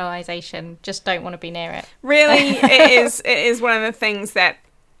rationalization. Just don't want to be near it. Really, it is one of the things that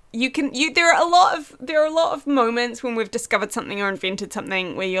there are a lot of moments when we've discovered something or invented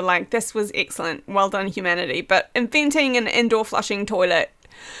something where you're like, this was excellent, well done humanity. But inventing an indoor flushing toilet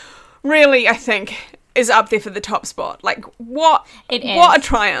really, I think, is up there for the top spot. Like, what a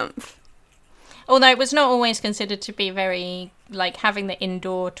triumph. Although it was not always considered to be very, like, having the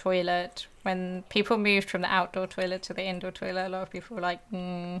indoor toilet. When people moved from the outdoor toilet to the indoor toilet, a lot of people were like,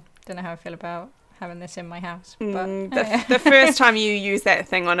 don't know how I feel about having this in my house. But the first time you use that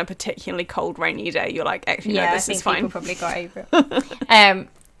thing on a particularly cold, rainy day, you're like, actually, no, this is fine. People probably got over it.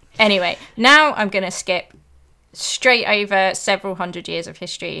 Anyway, now I'm going to skip straight over several hundred years of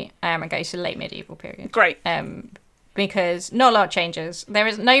history and go to the late medieval period. Great. Because not a lot changes.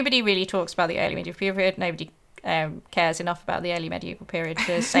 Nobody really talks about the early medieval period. Nobody cares enough about the early medieval period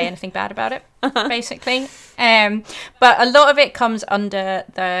to say anything bad about it, basically. But a lot of it comes under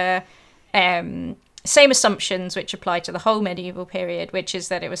the same assumptions which apply to the whole medieval period, which is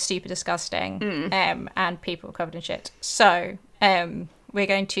that it was super disgusting and people were covered in shit. So we're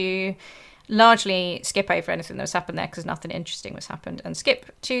going to largely skip over anything that was happened there because nothing interesting was happened, and skip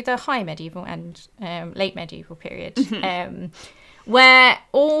to the high medieval and late medieval period, where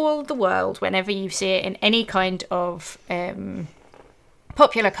all the world, whenever you see it in any kind of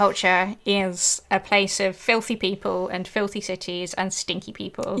popular culture, is a place of filthy people and filthy cities and stinky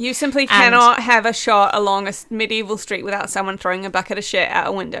people. You simply cannot have a shot along a medieval street without someone throwing a bucket of shit out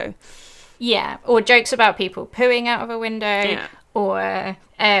a window. Yeah, or jokes about people pooing out of a window, or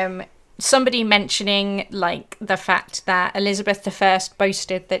somebody mentioning like the fact that Elizabeth I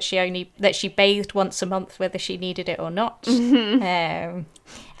boasted that she bathed once a month whether she needed it or not. And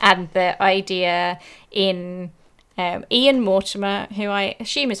the idea in Ian Mortimer, who I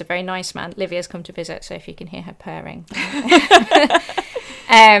assume is a very nice man. Livia's come to visit, so if you can hear her purring.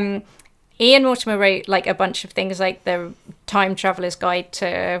 Ian Mortimer wrote like a bunch of things like the Time Traveller's Guide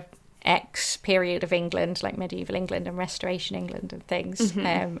to X period of England, like medieval England and Restoration England and things.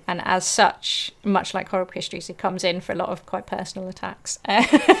 And as such, much like horrible histories, it comes in for a lot of quite personal attacks.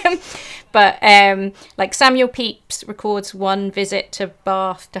 But like Samuel Pepys records one visit to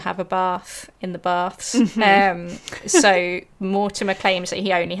Bath to have a bath in the baths. So Mortimer claims that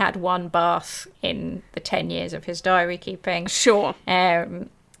he only had one bath in the 10 years of his diary keeping. Sure.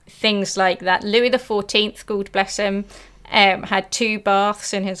 Things like that. Louis XIV, God bless him, had 2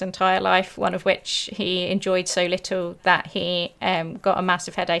 baths in his entire life, one of which he enjoyed so little that he got a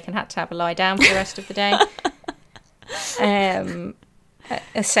massive headache and had to have a lie down for the rest of the day.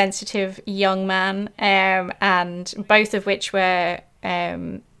 A sensitive young man, and both of which were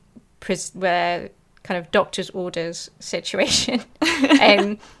kind of doctor's orders situation.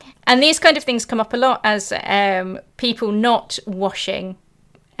 And these kind of things come up a lot as people not washing,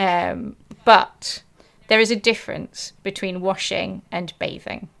 but there is a difference between washing and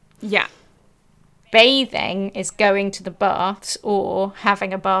bathing. Yeah. Bathing is going to the baths or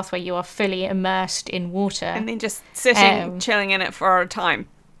having a bath where you are fully immersed in water. And then just sitting, chilling in it for a time.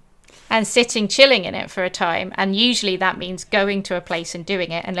 And sitting, chilling in it for a time. And usually that means going to a place and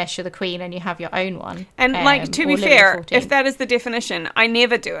doing it, unless you're the Queen and you have your own one. And, to be fair, if that is the definition, I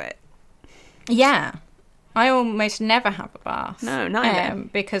never do it. Yeah. I almost never have a bath. No, neither.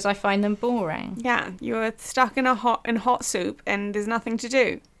 Because I find them boring. Yeah, you're stuck in hot soup and there's nothing to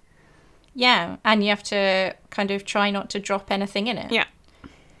do. Yeah, and you have to kind of try not to drop anything in it. Yeah.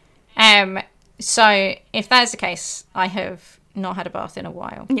 So if that is the case, I have not had a bath in a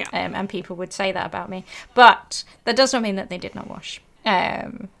while. Yeah. And people would say that about me. But that does not mean that they did not wash.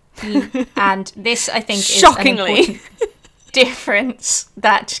 And this, I think, is shockingly an important difference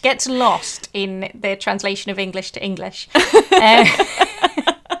that gets lost in the translation of English to English.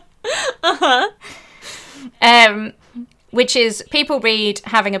 Which is, people read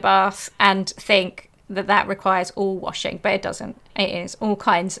having a bath and think that requires all washing, but it doesn't. It is all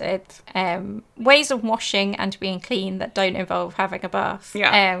kinds of ways of washing and being clean that don't involve having a bath.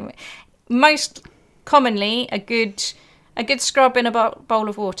 Yeah. Most commonly, a good scrub in a bowl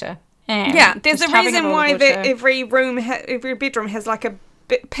of water. Yeah, there's a reason why every bedroom has like a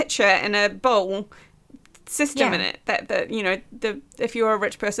pitcher and a bowl system in it. That if you're a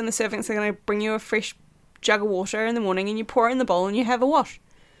rich person, the servants are going to bring you a fresh jug of water in the morning, and you pour it in the bowl, and you have a wash.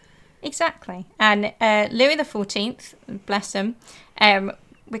 Exactly. And Louis XIV, bless him,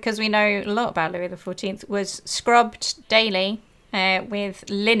 because we know a lot about Louis XIV, was scrubbed daily with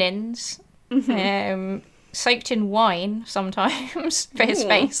linens, soaked in wine sometimes for his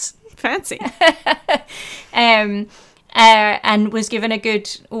face. Fancy. And was given a good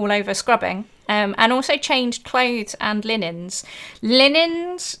all-over scrubbing. And also changed clothes and linens.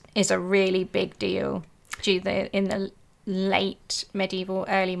 Linens is a really big deal in the late medieval,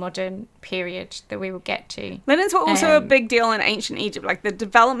 early modern period that we will get to. Linens were also a big deal in ancient Egypt. Like, the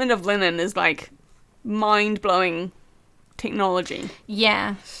development of linen is like mind-blowing technology.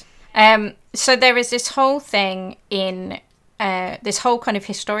 Yes. So there is this whole thing in this whole kind of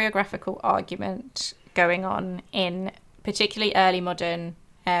historiographical argument going on in particularly early modern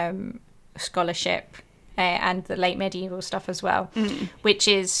scholarship and the late medieval stuff as well, which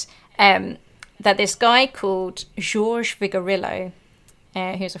is that this guy called Georges Vigorillo,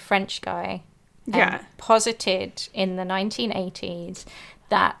 who's a French guy, posited in the 1980s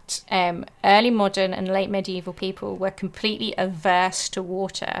that early modern and late medieval people were completely averse to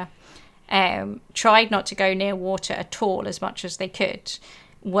water, tried not to go near water at all as much as they could,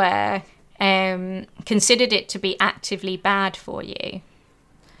 were considered it to be actively bad for you,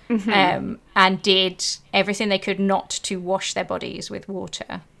 and did everything they could not to wash their bodies with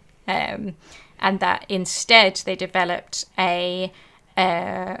water. And that instead they developed a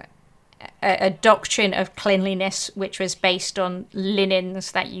doctrine of cleanliness which was based on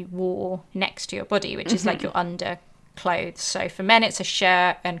linens that you wore next to your body, which is like your underclothes. So for men it's a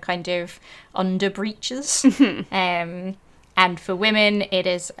shirt and kind of under breeches, and for women it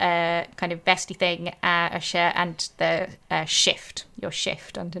is a kind of vesty thing, a shirt and the your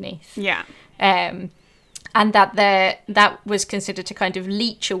shift underneath. And that was considered to kind of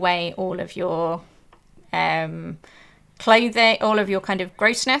leach away all of your clothing, all of your kind of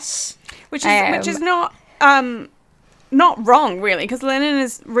grossness, which is not wrong really, because linen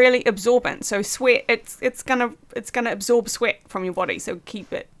is really absorbent. So sweat, it's gonna absorb sweat from your body. So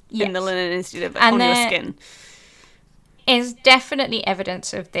keep it in the linen instead of on your skin. Is definitely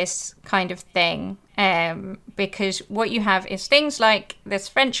evidence of this kind of thing, because what you have is things like this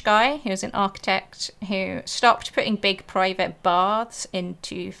French guy who's an architect who stopped putting big private baths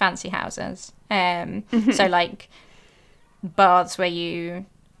into fancy houses. So like baths where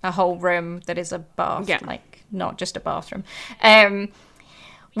a whole room that is a bath, like not just a bathroom.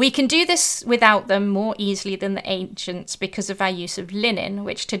 We can do this without them more easily than the ancients because of our use of linen,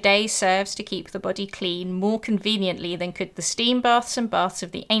 which today serves to keep the body clean more conveniently than could the steam baths and baths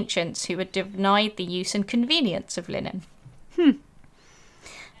of the ancients, who were denied the use and convenience of linen.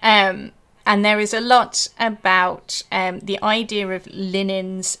 And there is a lot about the idea of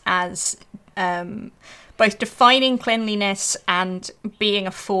linens as both both defining cleanliness and being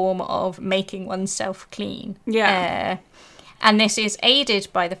a form of making oneself clean. Yeah. And this is aided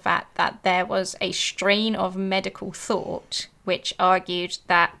by the fact that there was a strain of medical thought which argued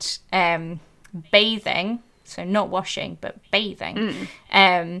that bathing, so not washing, but bathing,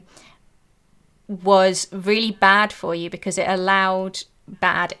 was really bad for you because it allowed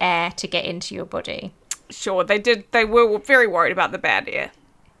bad air to get into your body. Sure, they were very worried about the bad air.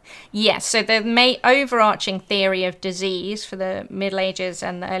 Yes, so the overarching theory of disease for the Middle Ages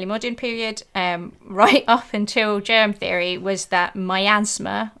and the early modern period, right up until germ theory, was that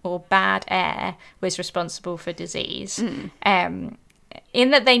miasma, or bad air, was responsible for disease.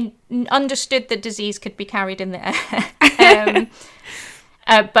 In that they understood that disease could be carried in the air.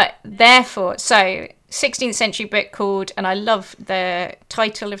 But therefore, so 16th century book called, and I love the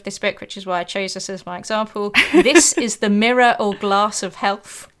title of this book, which is why I chose this as my example, This is the Mirror or Glass of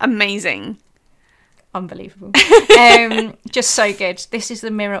Health. Amazing. Unbelievable. Just so good. This is the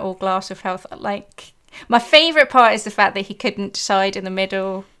Mirror or Glass of Health. Like, my favourite part is the fact that he couldn't decide in the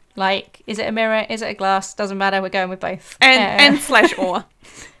middle. Like, is it a mirror? Is it a glass? Doesn't matter. We're going with both. And slash or.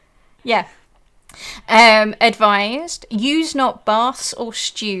 Yeah. Advised, use not baths or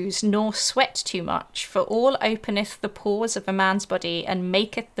stews, nor sweat too much, for all openeth the pores of a man's body, and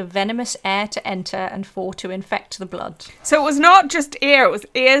maketh the venomous air to enter, and for to infect the blood. So it was not just air, it was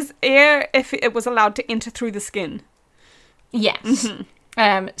air if it was allowed to enter through the skin. Yes.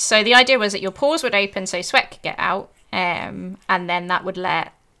 So the idea was that your pores would open so sweat could get out, and then that would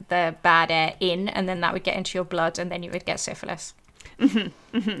let the bad air in, and then that would get into your blood, and then you would get syphilis.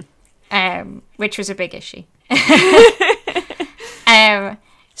 Which was a big issue.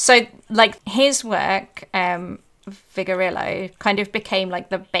 So, like, his work, Vigorillo, kind of became, like,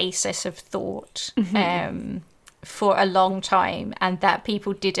 the basis of thought for a long time, and that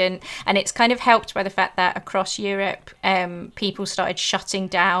people didn't... And it's kind of helped by the fact that across Europe, people started shutting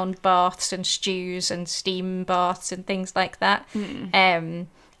down baths and stews and steam baths and things like that. And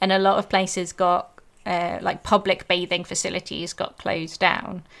a lot of places got, like, public bathing facilities got closed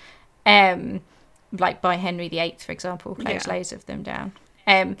down. Like by Henry VIII, for example, closed loads of them down.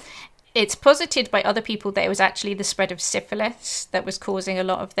 It's posited by other people that it was actually the spread of syphilis that was causing a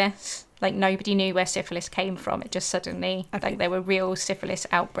lot of this. Like, nobody knew where syphilis came from. It just suddenly, like, there were real syphilis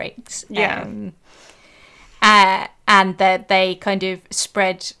outbreaks. And that they kind of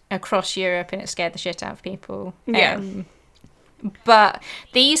spread across Europe, and it scared the shit out of people. But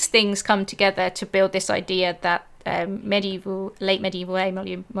these things come together to build this idea that late medieval,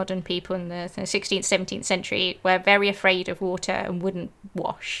 early modern people in the 16th, 17th century were very afraid of water and wouldn't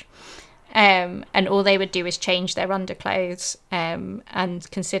wash. And all they would do is change their underclothes and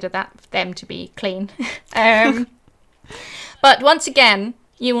consider them to be clean. But once again,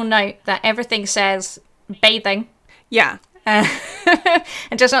 you will note that everything says bathing. Yeah.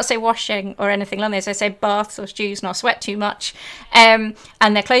 And does not say washing or anything like this. They say baths or stews, not sweat too much. And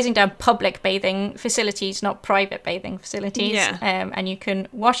they're closing down public bathing facilities, not private bathing facilities. And you can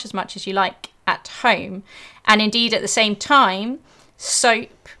wash as much as you like at home. And indeed, at the same time,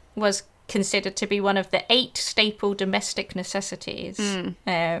 soap was considered to be one of the 8 staple domestic necessities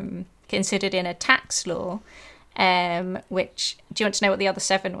considered in a tax law. Which, do you want to know what the other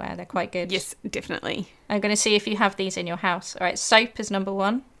 7 were? They're quite good. Yes, definitely. I'm going to see if you have these in your house. All right, soap is number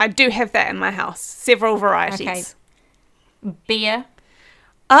 1. I do have that in my house. Several varieties. Okay. Beer?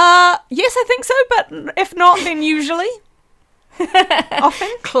 Yes, I think so, but if not, then usually. Often.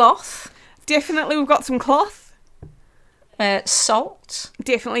 Cloth? Definitely we've got some cloth. Salt?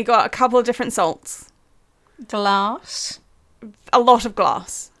 Definitely got a couple of different salts. Glass? A lot of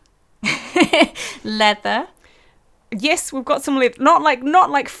glass. Leather? Yes, we've got some leather. Not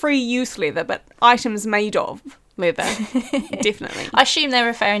like free use leather, but items made of leather. Definitely. I assume they're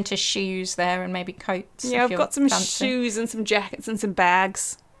referring to shoes there and maybe coats. Yeah, I've got some shoes and some jackets and some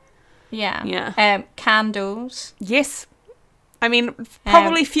bags. Yeah. Candles. Yes. I mean,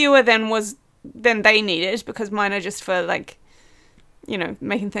 probably fewer than they needed, because mine are just for, like, you know,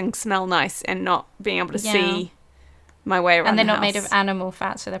 making things smell nice and not being able to see my way around. And they're the not house. made of animal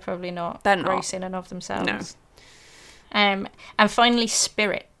fat, so they're probably not gross in and of themselves. No. And finally,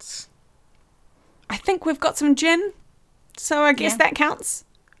 spirits. I think we've got some gin, so I guess that counts.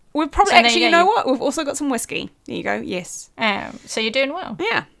 We've probably So you know what? We've also got some whiskey. There you go. Yes. So you're doing well.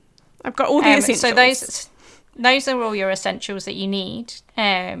 Yeah, I've got all the essentials. So those are all your essentials that you need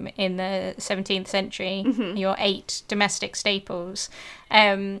in the 17th century. Your 8 domestic staples.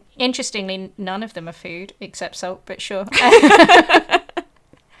 Interestingly, none of them are food except salt, but sure.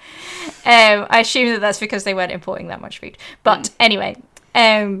 I assume that's because they weren't importing that much food. But anyway,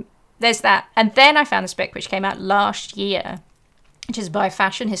 there's that. And then I found this book which came out last year, which is by a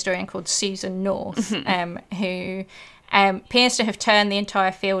fashion historian called Susan North, who appears to have turned the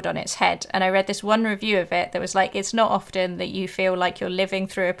entire field on its head. And I read this one review of it that was like, it's not often that you feel like you're living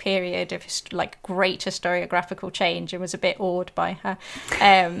through a period of like great historiographical change, and was a bit awed by her,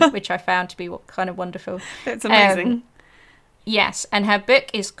 which I found to be kind of wonderful. That's amazing. Yes, and her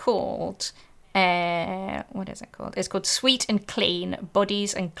book is called... what is it called? It's called Sweet and Clean,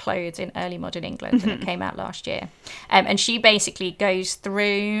 Bodies and Clothes in Early Modern England, and it came out last year. And she basically goes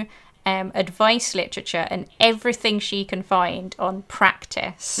through advice literature and everything she can find on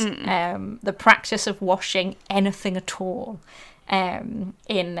practice, the practice of washing anything at all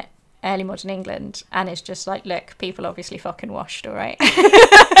in early modern England, and it's just like, look, people obviously fucking washed, all right?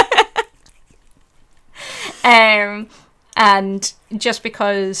 And just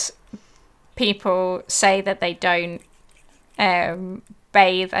because people say that they don't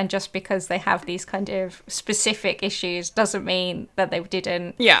bathe, and just because they have these kind of specific issues doesn't mean that they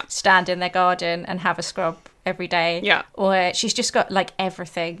didn't stand in their garden and have a scrub every day. Or she's just got like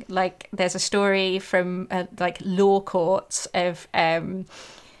everything. Like there's a story from like law courts of the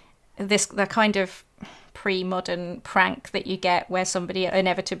kind of pre-modern prank that you get where somebody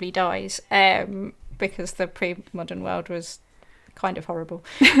inevitably dies, because the pre-modern world was kind of horrible,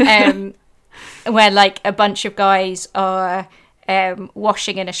 where like a bunch of guys are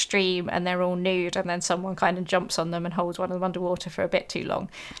washing in a stream and they're all nude, and then someone kind of jumps on them and holds one of them underwater for a bit too long,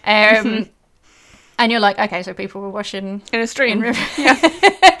 and you're like, okay, so people were washing in a stream.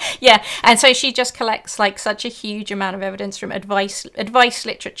 Yeah, and so she just collects like such a huge amount of evidence from advice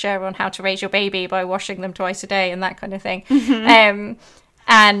literature on how to raise your baby by washing them twice a day and that kind of thing,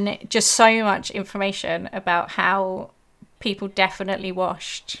 and just so much information about how people definitely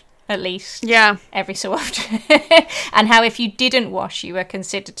washed at least every so often, and how if you didn't wash, you were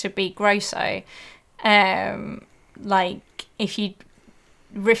considered to be grosso. Like if you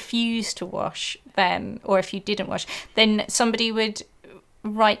refused to wash, then, or if you didn't wash, then somebody would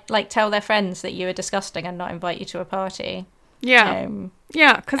tell their friends that you were disgusting and not invite you to a party. And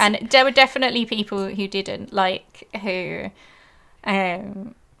there were definitely people who didn't, like who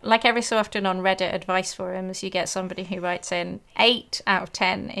like every so often on Reddit advice forums, you get somebody who writes in 8 out of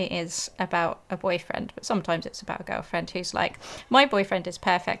 10 it is about a boyfriend, but sometimes it's about a girlfriend who's like, my boyfriend is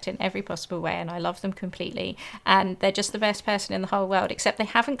perfect in every possible way and I love them completely and they're just the best person in the whole world, except they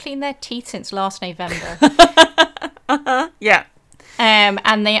haven't cleaned their teeth since last November.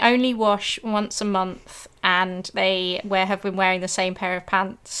 And they only wash once a month, and they have been wearing the same pair of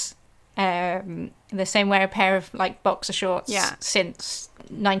pants, the same pair of like boxer shorts since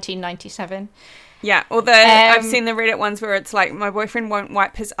 1997. Although I've seen the Reddit ones where it's like, my boyfriend won't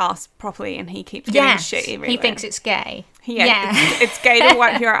wipe his ass properly and he keeps getting shit everywhere. He thinks it's gay. It's gay to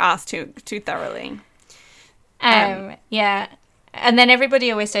wipe your ass too thoroughly. And then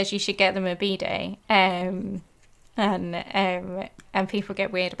everybody always says you should get them a bidet, and people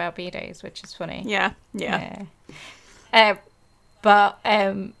get weird about bidets, which is funny.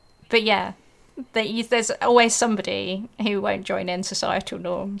 But yeah, there's always somebody who won't join in societal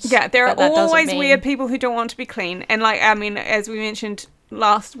norms. There are always weird people who don't want to be clean. And like, I mean, as we mentioned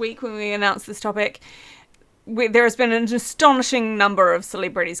last week when we announced this topic, there has been an astonishing number of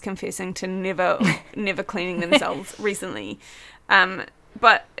celebrities confessing to never cleaning themselves recently.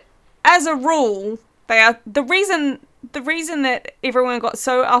 But as a rule, they are the reason that everyone got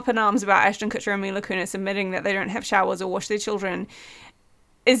so up in arms about Ashton Kutcher and Mila Kunis admitting that they don't have showers or wash their children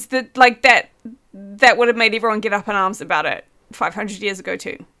is that like that would have made everyone get up in arms about it 500 years ago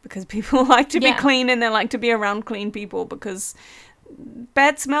too, because people like to be clean and they like to be around clean people, because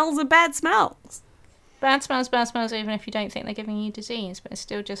bad smells are bad smells. Bad smells, even if you don't think they're giving you disease, but it's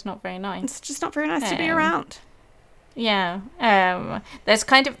still just not very nice. It's just not very nice to be around. There's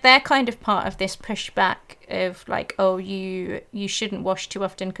they're kind of part of this pushback of like, oh, you shouldn't wash too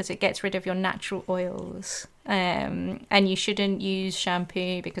often because it gets rid of your natural oils, and you shouldn't use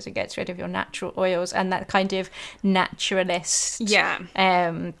shampoo because it gets rid of your natural oils, and that kind of naturalist,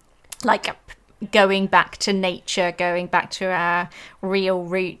 like going back to nature, going back to our real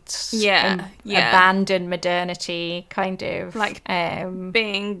roots, abandon modernity, kind of like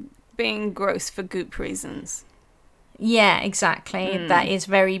being gross for goop reasons. Yeah, exactly. That is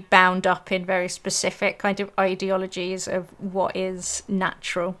very bound up in very specific kind of ideologies of what is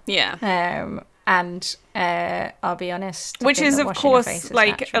natural. And I'll be honest, which is of course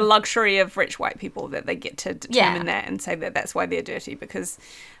like natural. A luxury of rich white people, that they get to determine that and say that that's why they're dirty, because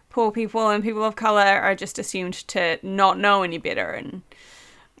poor people and people of colour are just assumed to not know any better and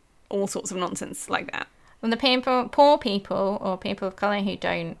all sorts of nonsense like that. And the poor people or people of colour who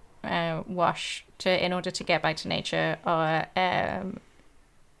don't wash in order to get back to nature are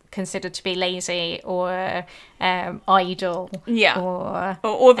considered to be lazy or idle. Yeah. Or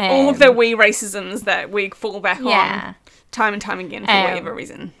all of the wee racisms that we fall back yeah. on time and time again for whatever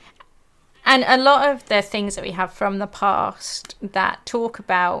reason. And a lot of the things that we have from the past that talk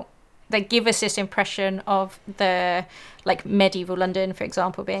about, that give us this impression of the, like, medieval London, for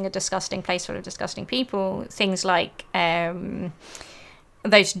example, being a disgusting place full of disgusting people. Things like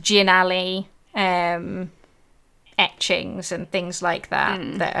those gin alley etchings and things like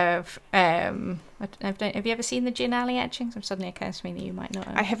that that have have you ever seen the gin alley etchings? It suddenly occurs to me that you might not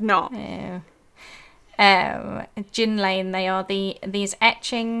have. I have not. Gin Lane, they are these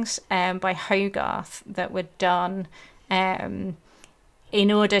etchings by Hogarth that were done in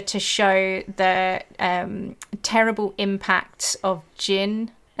order to show the terrible impacts of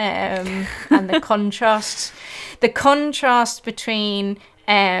gin and the contrast between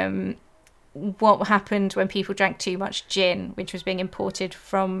what happened when people drank too much gin, which was being imported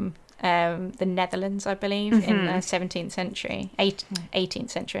from the Netherlands, I believe, in the 17th century,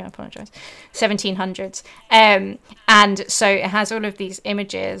 18th century, I apologise, 1700s. And so it has all of these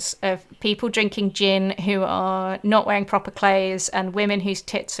images of people drinking gin who are not wearing proper clothes, and women whose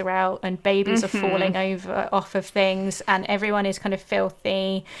tits are out, and babies are falling over off of things, and everyone is kind of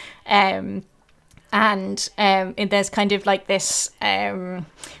filthy. And there's kind of like this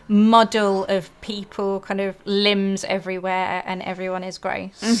muddle of people, kind of limbs everywhere, and everyone is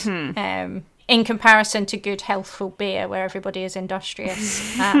gross. In comparison to good, healthful beer, where everybody is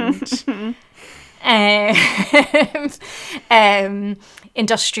industrious and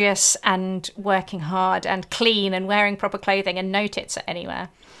industrious and working hard and clean and wearing proper clothing and no tits anywhere.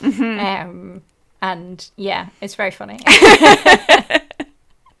 And yeah, it's very funny.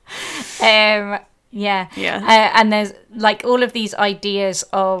 Yeah. And there's like all of these ideas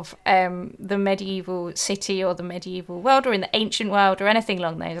of the medieval city or the medieval world or in the ancient world or anything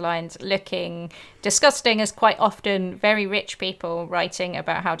along those lines looking disgusting as quite often very rich people writing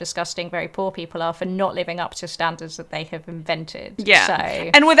about how disgusting very poor people are for not living up to standards that they have invented. Yeah. So,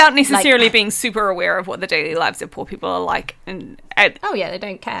 and without necessarily being super aware of what the daily lives of poor people are like. Oh yeah, they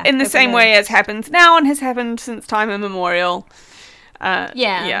don't care. In the same way as happens now and has happened since time immemorial.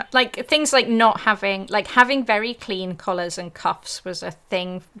 Like things like having very clean collars and cuffs was a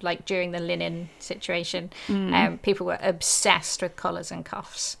thing, like during the linen situation. People were obsessed with collars and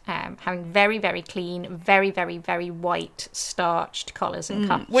cuffs, having very, very clean, very, very, very white starched collars and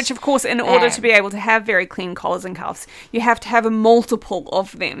cuffs. Which, of course, in order to be able to have very clean collars and cuffs, you have to have a multiple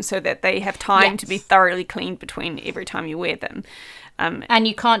of them so that they have time to be thoroughly cleaned between every time you wear them. And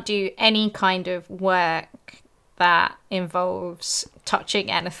you can't do any kind of work that involves touching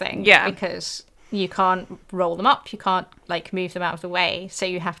anything, because you can't roll them up, you can't like move them out of the way, so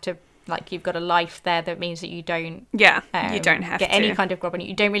you have to like, you've got a life there that means that you don't you don't have get to any kind of grub on you.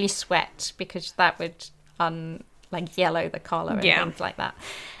 You don't really sweat because that would like yellow the collar and things like that.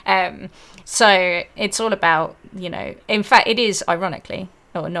 So it's all about, in fact it is ironically,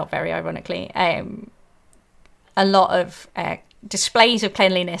 or not very ironically, a lot of displays of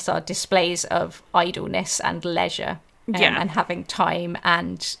cleanliness are displays of idleness and leisure, and having time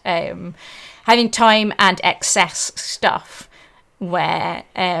and excess stuff, where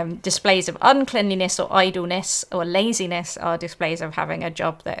displays of uncleanliness or idleness or laziness are displays of having a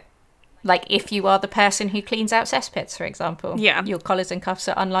job that, like, if you are the person who cleans out cesspits, for example, your collars and cuffs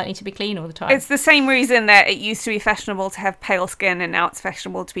are unlikely to be clean all the time. It's the same reason that it used to be fashionable to have pale skin and now it's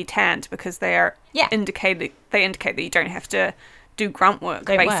fashionable to be tanned, because they are indicate that you don't have to do grunt work,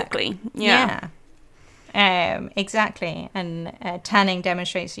 basically. Exactly. And tanning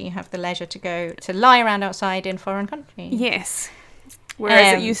demonstrates that you have the leisure to go to lie around outside in foreign countries. Yes.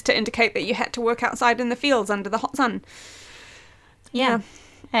 Whereas it used to indicate that you had to work outside in the fields under the hot sun.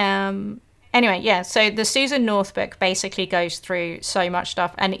 Anyway, so the Susan North book basically goes through so much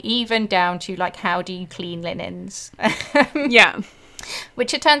stuff, and even down to like, how do you clean linens?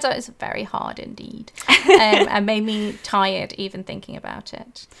 Which it turns out is very hard indeed, and made me tired even thinking about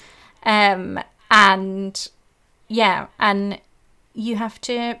it. And you have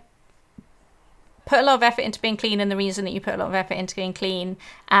to put a lot of effort into being clean, and the reason that you put a lot of effort into being clean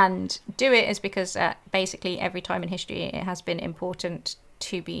and do it is because basically every time in history it has been important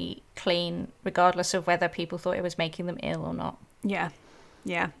to be clean, regardless of whether people thought it was making them ill or not.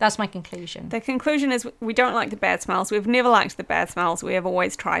 That's my conclusion. The conclusion is we don't like the bad smells. We've never liked the bad smells. We have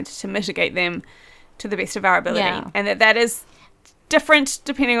always tried to mitigate them to the best of our ability, and that is different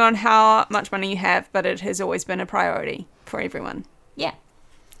depending on how much money you have, but it has always been a priority for everyone.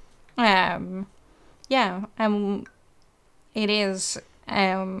 It is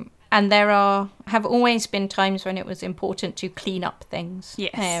And there have always been times when it was important to clean up things.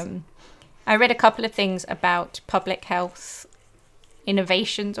 Yes. I read a couple of things about public health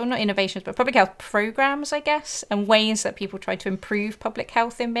innovations, or not innovations, but public health programs, I guess, and ways that people try to improve public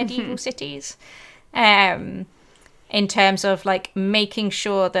health in medieval cities. In terms of like making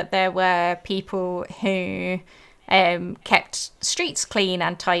sure that there were people who kept streets clean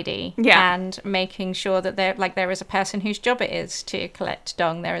and tidy, and making sure that there is a person whose job it is to collect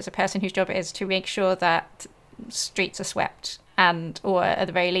dung, there is a person whose job it is to make sure that streets are swept and, or at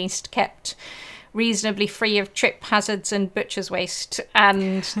the very least, kept reasonably free of trip hazards and butcher's waste,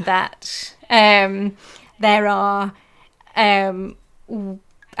 and that there are and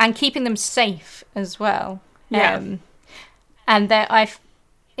keeping them safe as well. And that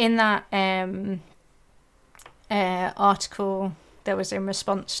in that article that was in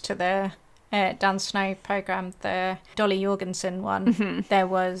response to the Dan Snow program, the Dolly Jorgensen one, there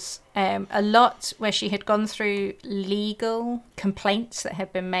was a lot where she had gone through legal complaints that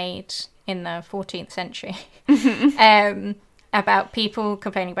had been made in the 14th century about people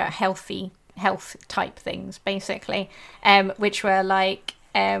complaining about health type things, basically, which were like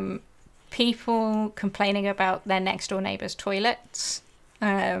people complaining about their next door neighbour's toilets,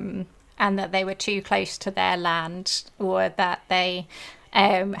 and that they were too close to their land, or that they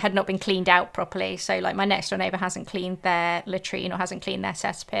had not been cleaned out properly. So like, my next door neighbour hasn't cleaned their latrine or hasn't cleaned their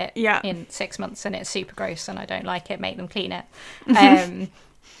cesspit in 6 months, and it's super gross and I don't like it, make them clean it.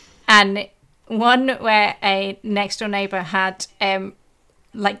 And one where a next door neighbour had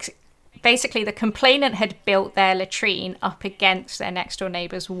basically the complainant had built their latrine up against their next door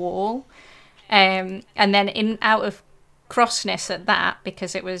neighbour's wall, and then out of crossness at that,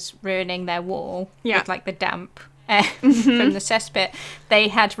 because it was ruining their wall with like the damp from the cesspit, they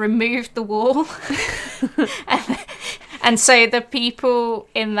had removed the wall. And so the people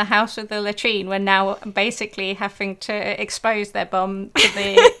in the house with the latrine were now basically having to expose their bum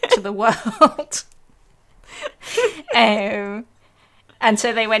to the world. And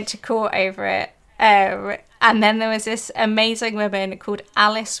so they went to court over it. And then there was this amazing woman called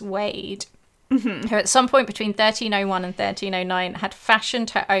Alice Wade, who at some point between 1301 and 1309 had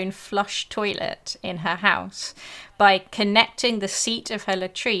fashioned her own flush toilet in her house by connecting the seat of her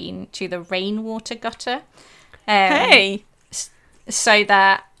latrine to the rainwater gutter. So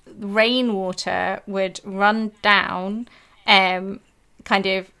that rainwater would run down, kind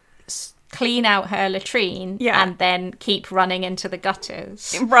of clean out her latrine, and then keep running into the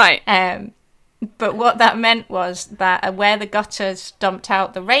gutters. Right. But what that meant was that where the gutters dumped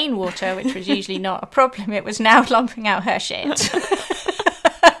out the rainwater, which was usually not a problem, it was now lumping out her shit.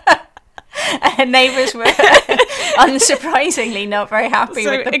 Her neighbours were unsurprisingly not very happy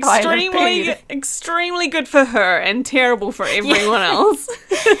with the pile of poo. Extremely good for her and terrible for everyone else.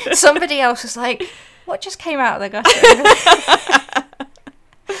 Somebody else was like, what just came out of the gutter?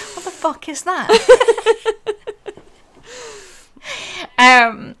 What the fuck is that?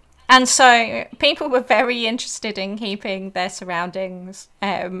 And so people were very interested in keeping their surroundings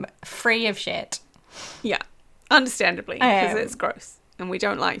free of shit. Yeah, understandably, because it's gross and we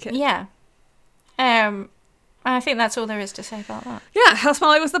don't like it. Yeah. I think that's all there is to say about that. Yeah, how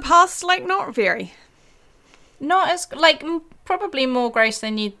smelly was the past? Like, not very. Not as, like, probably more gross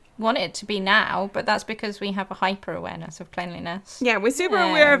than you'd want it to be now, but that's because we have a hyper-awareness of cleanliness. Yeah, we're super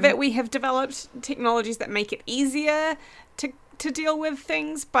aware of it. We have developed technologies that make it easier to deal with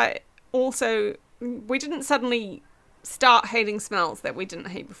things, but also we didn't suddenly start hating smells that we didn't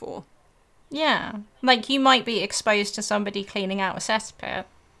hate before. Yeah. Like, you might be exposed to somebody cleaning out a cesspit,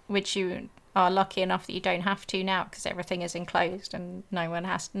 which you are lucky enough that you don't have to now because everything is enclosed and no one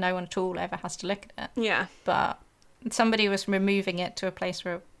at all ever has to look at it. Yeah. But somebody was removing it to a place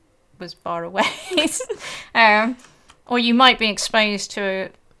where it was far away. Or you might be exposed to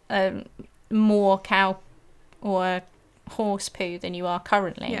more cow or horse poo than you are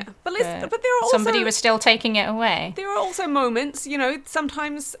currently. Yeah, but there are also, somebody was still taking it away. There are also moments,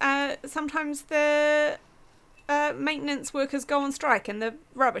 sometimes the maintenance workers go on strike and the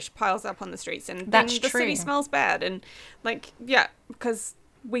rubbish piles up on the streets, and that's the true. City smells bad, and because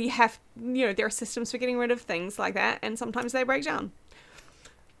we have, there are systems for getting rid of things like that, and sometimes they break down.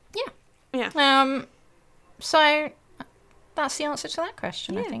 Yeah. So that's the answer to that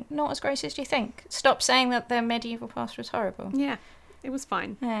question, I think. Not as gross as you think. Stop saying that the medieval past was horrible. Yeah, it was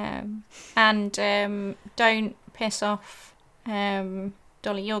fine. And don't piss off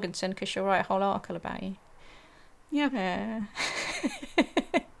Dolly Jorgensen, because she'll write a whole article about you. Yeah.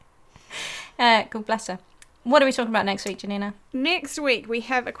 God bless her. What are we talking about next week, Janina? Next week we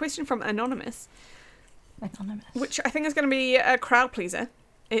have a question from Anonymous. Anonymous. Which I think is going to be a crowd pleaser.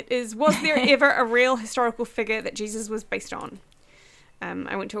 Was there ever a real historical figure that Jesus was based on?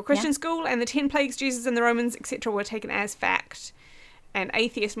 I went to a Christian school, and the 10 plagues, Jesus and the Romans, etc. were taken as fact. And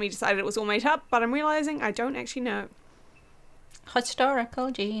atheist me decided it was all made up, but I'm realising I don't actually know.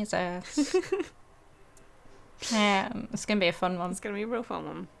 Historical Jesus. It's going to be a fun one. It's going to be a real fun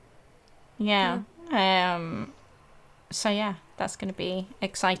one. Yeah. So yeah, that's going to be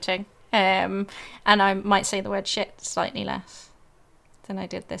exciting. And I might say the word shit slightly less than I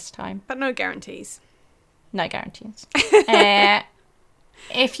did this time. But no guarantees. No guarantees.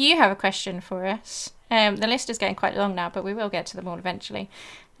 If you have a question for us, the list is getting quite long now, but we will get to them all eventually.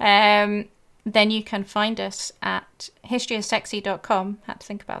 Then you can find us at historyorsexy.com. Had to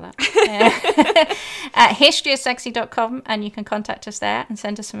think about that. At historyorsexy.com, and you can contact us there and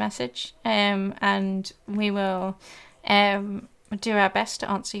send us a message. And we will do our best to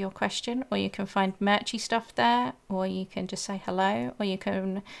answer your question, or you can find merchy stuff there, or you can just say hello, or you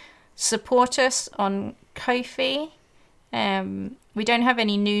can support us on Ko-fi. We don't have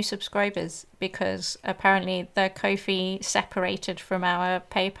any new subscribers because apparently the Ko-fi separated from our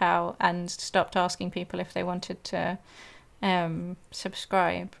PayPal and stopped asking people if they wanted to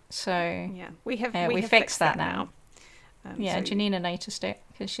subscribe. So yeah, we have fixed that now. So Janina noticed it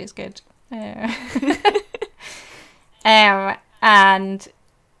because she's good. And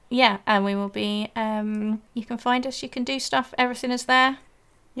yeah, and we will be. You can find us. You can do stuff. Everything is there.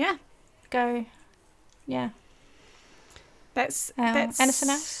 Yeah. Go. Yeah. That's anything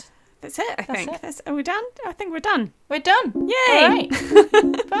else? That's it, I think. Are we done? I think we're done. We're done. Yay! All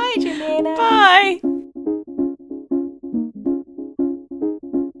right. Bye, Janina. Bye.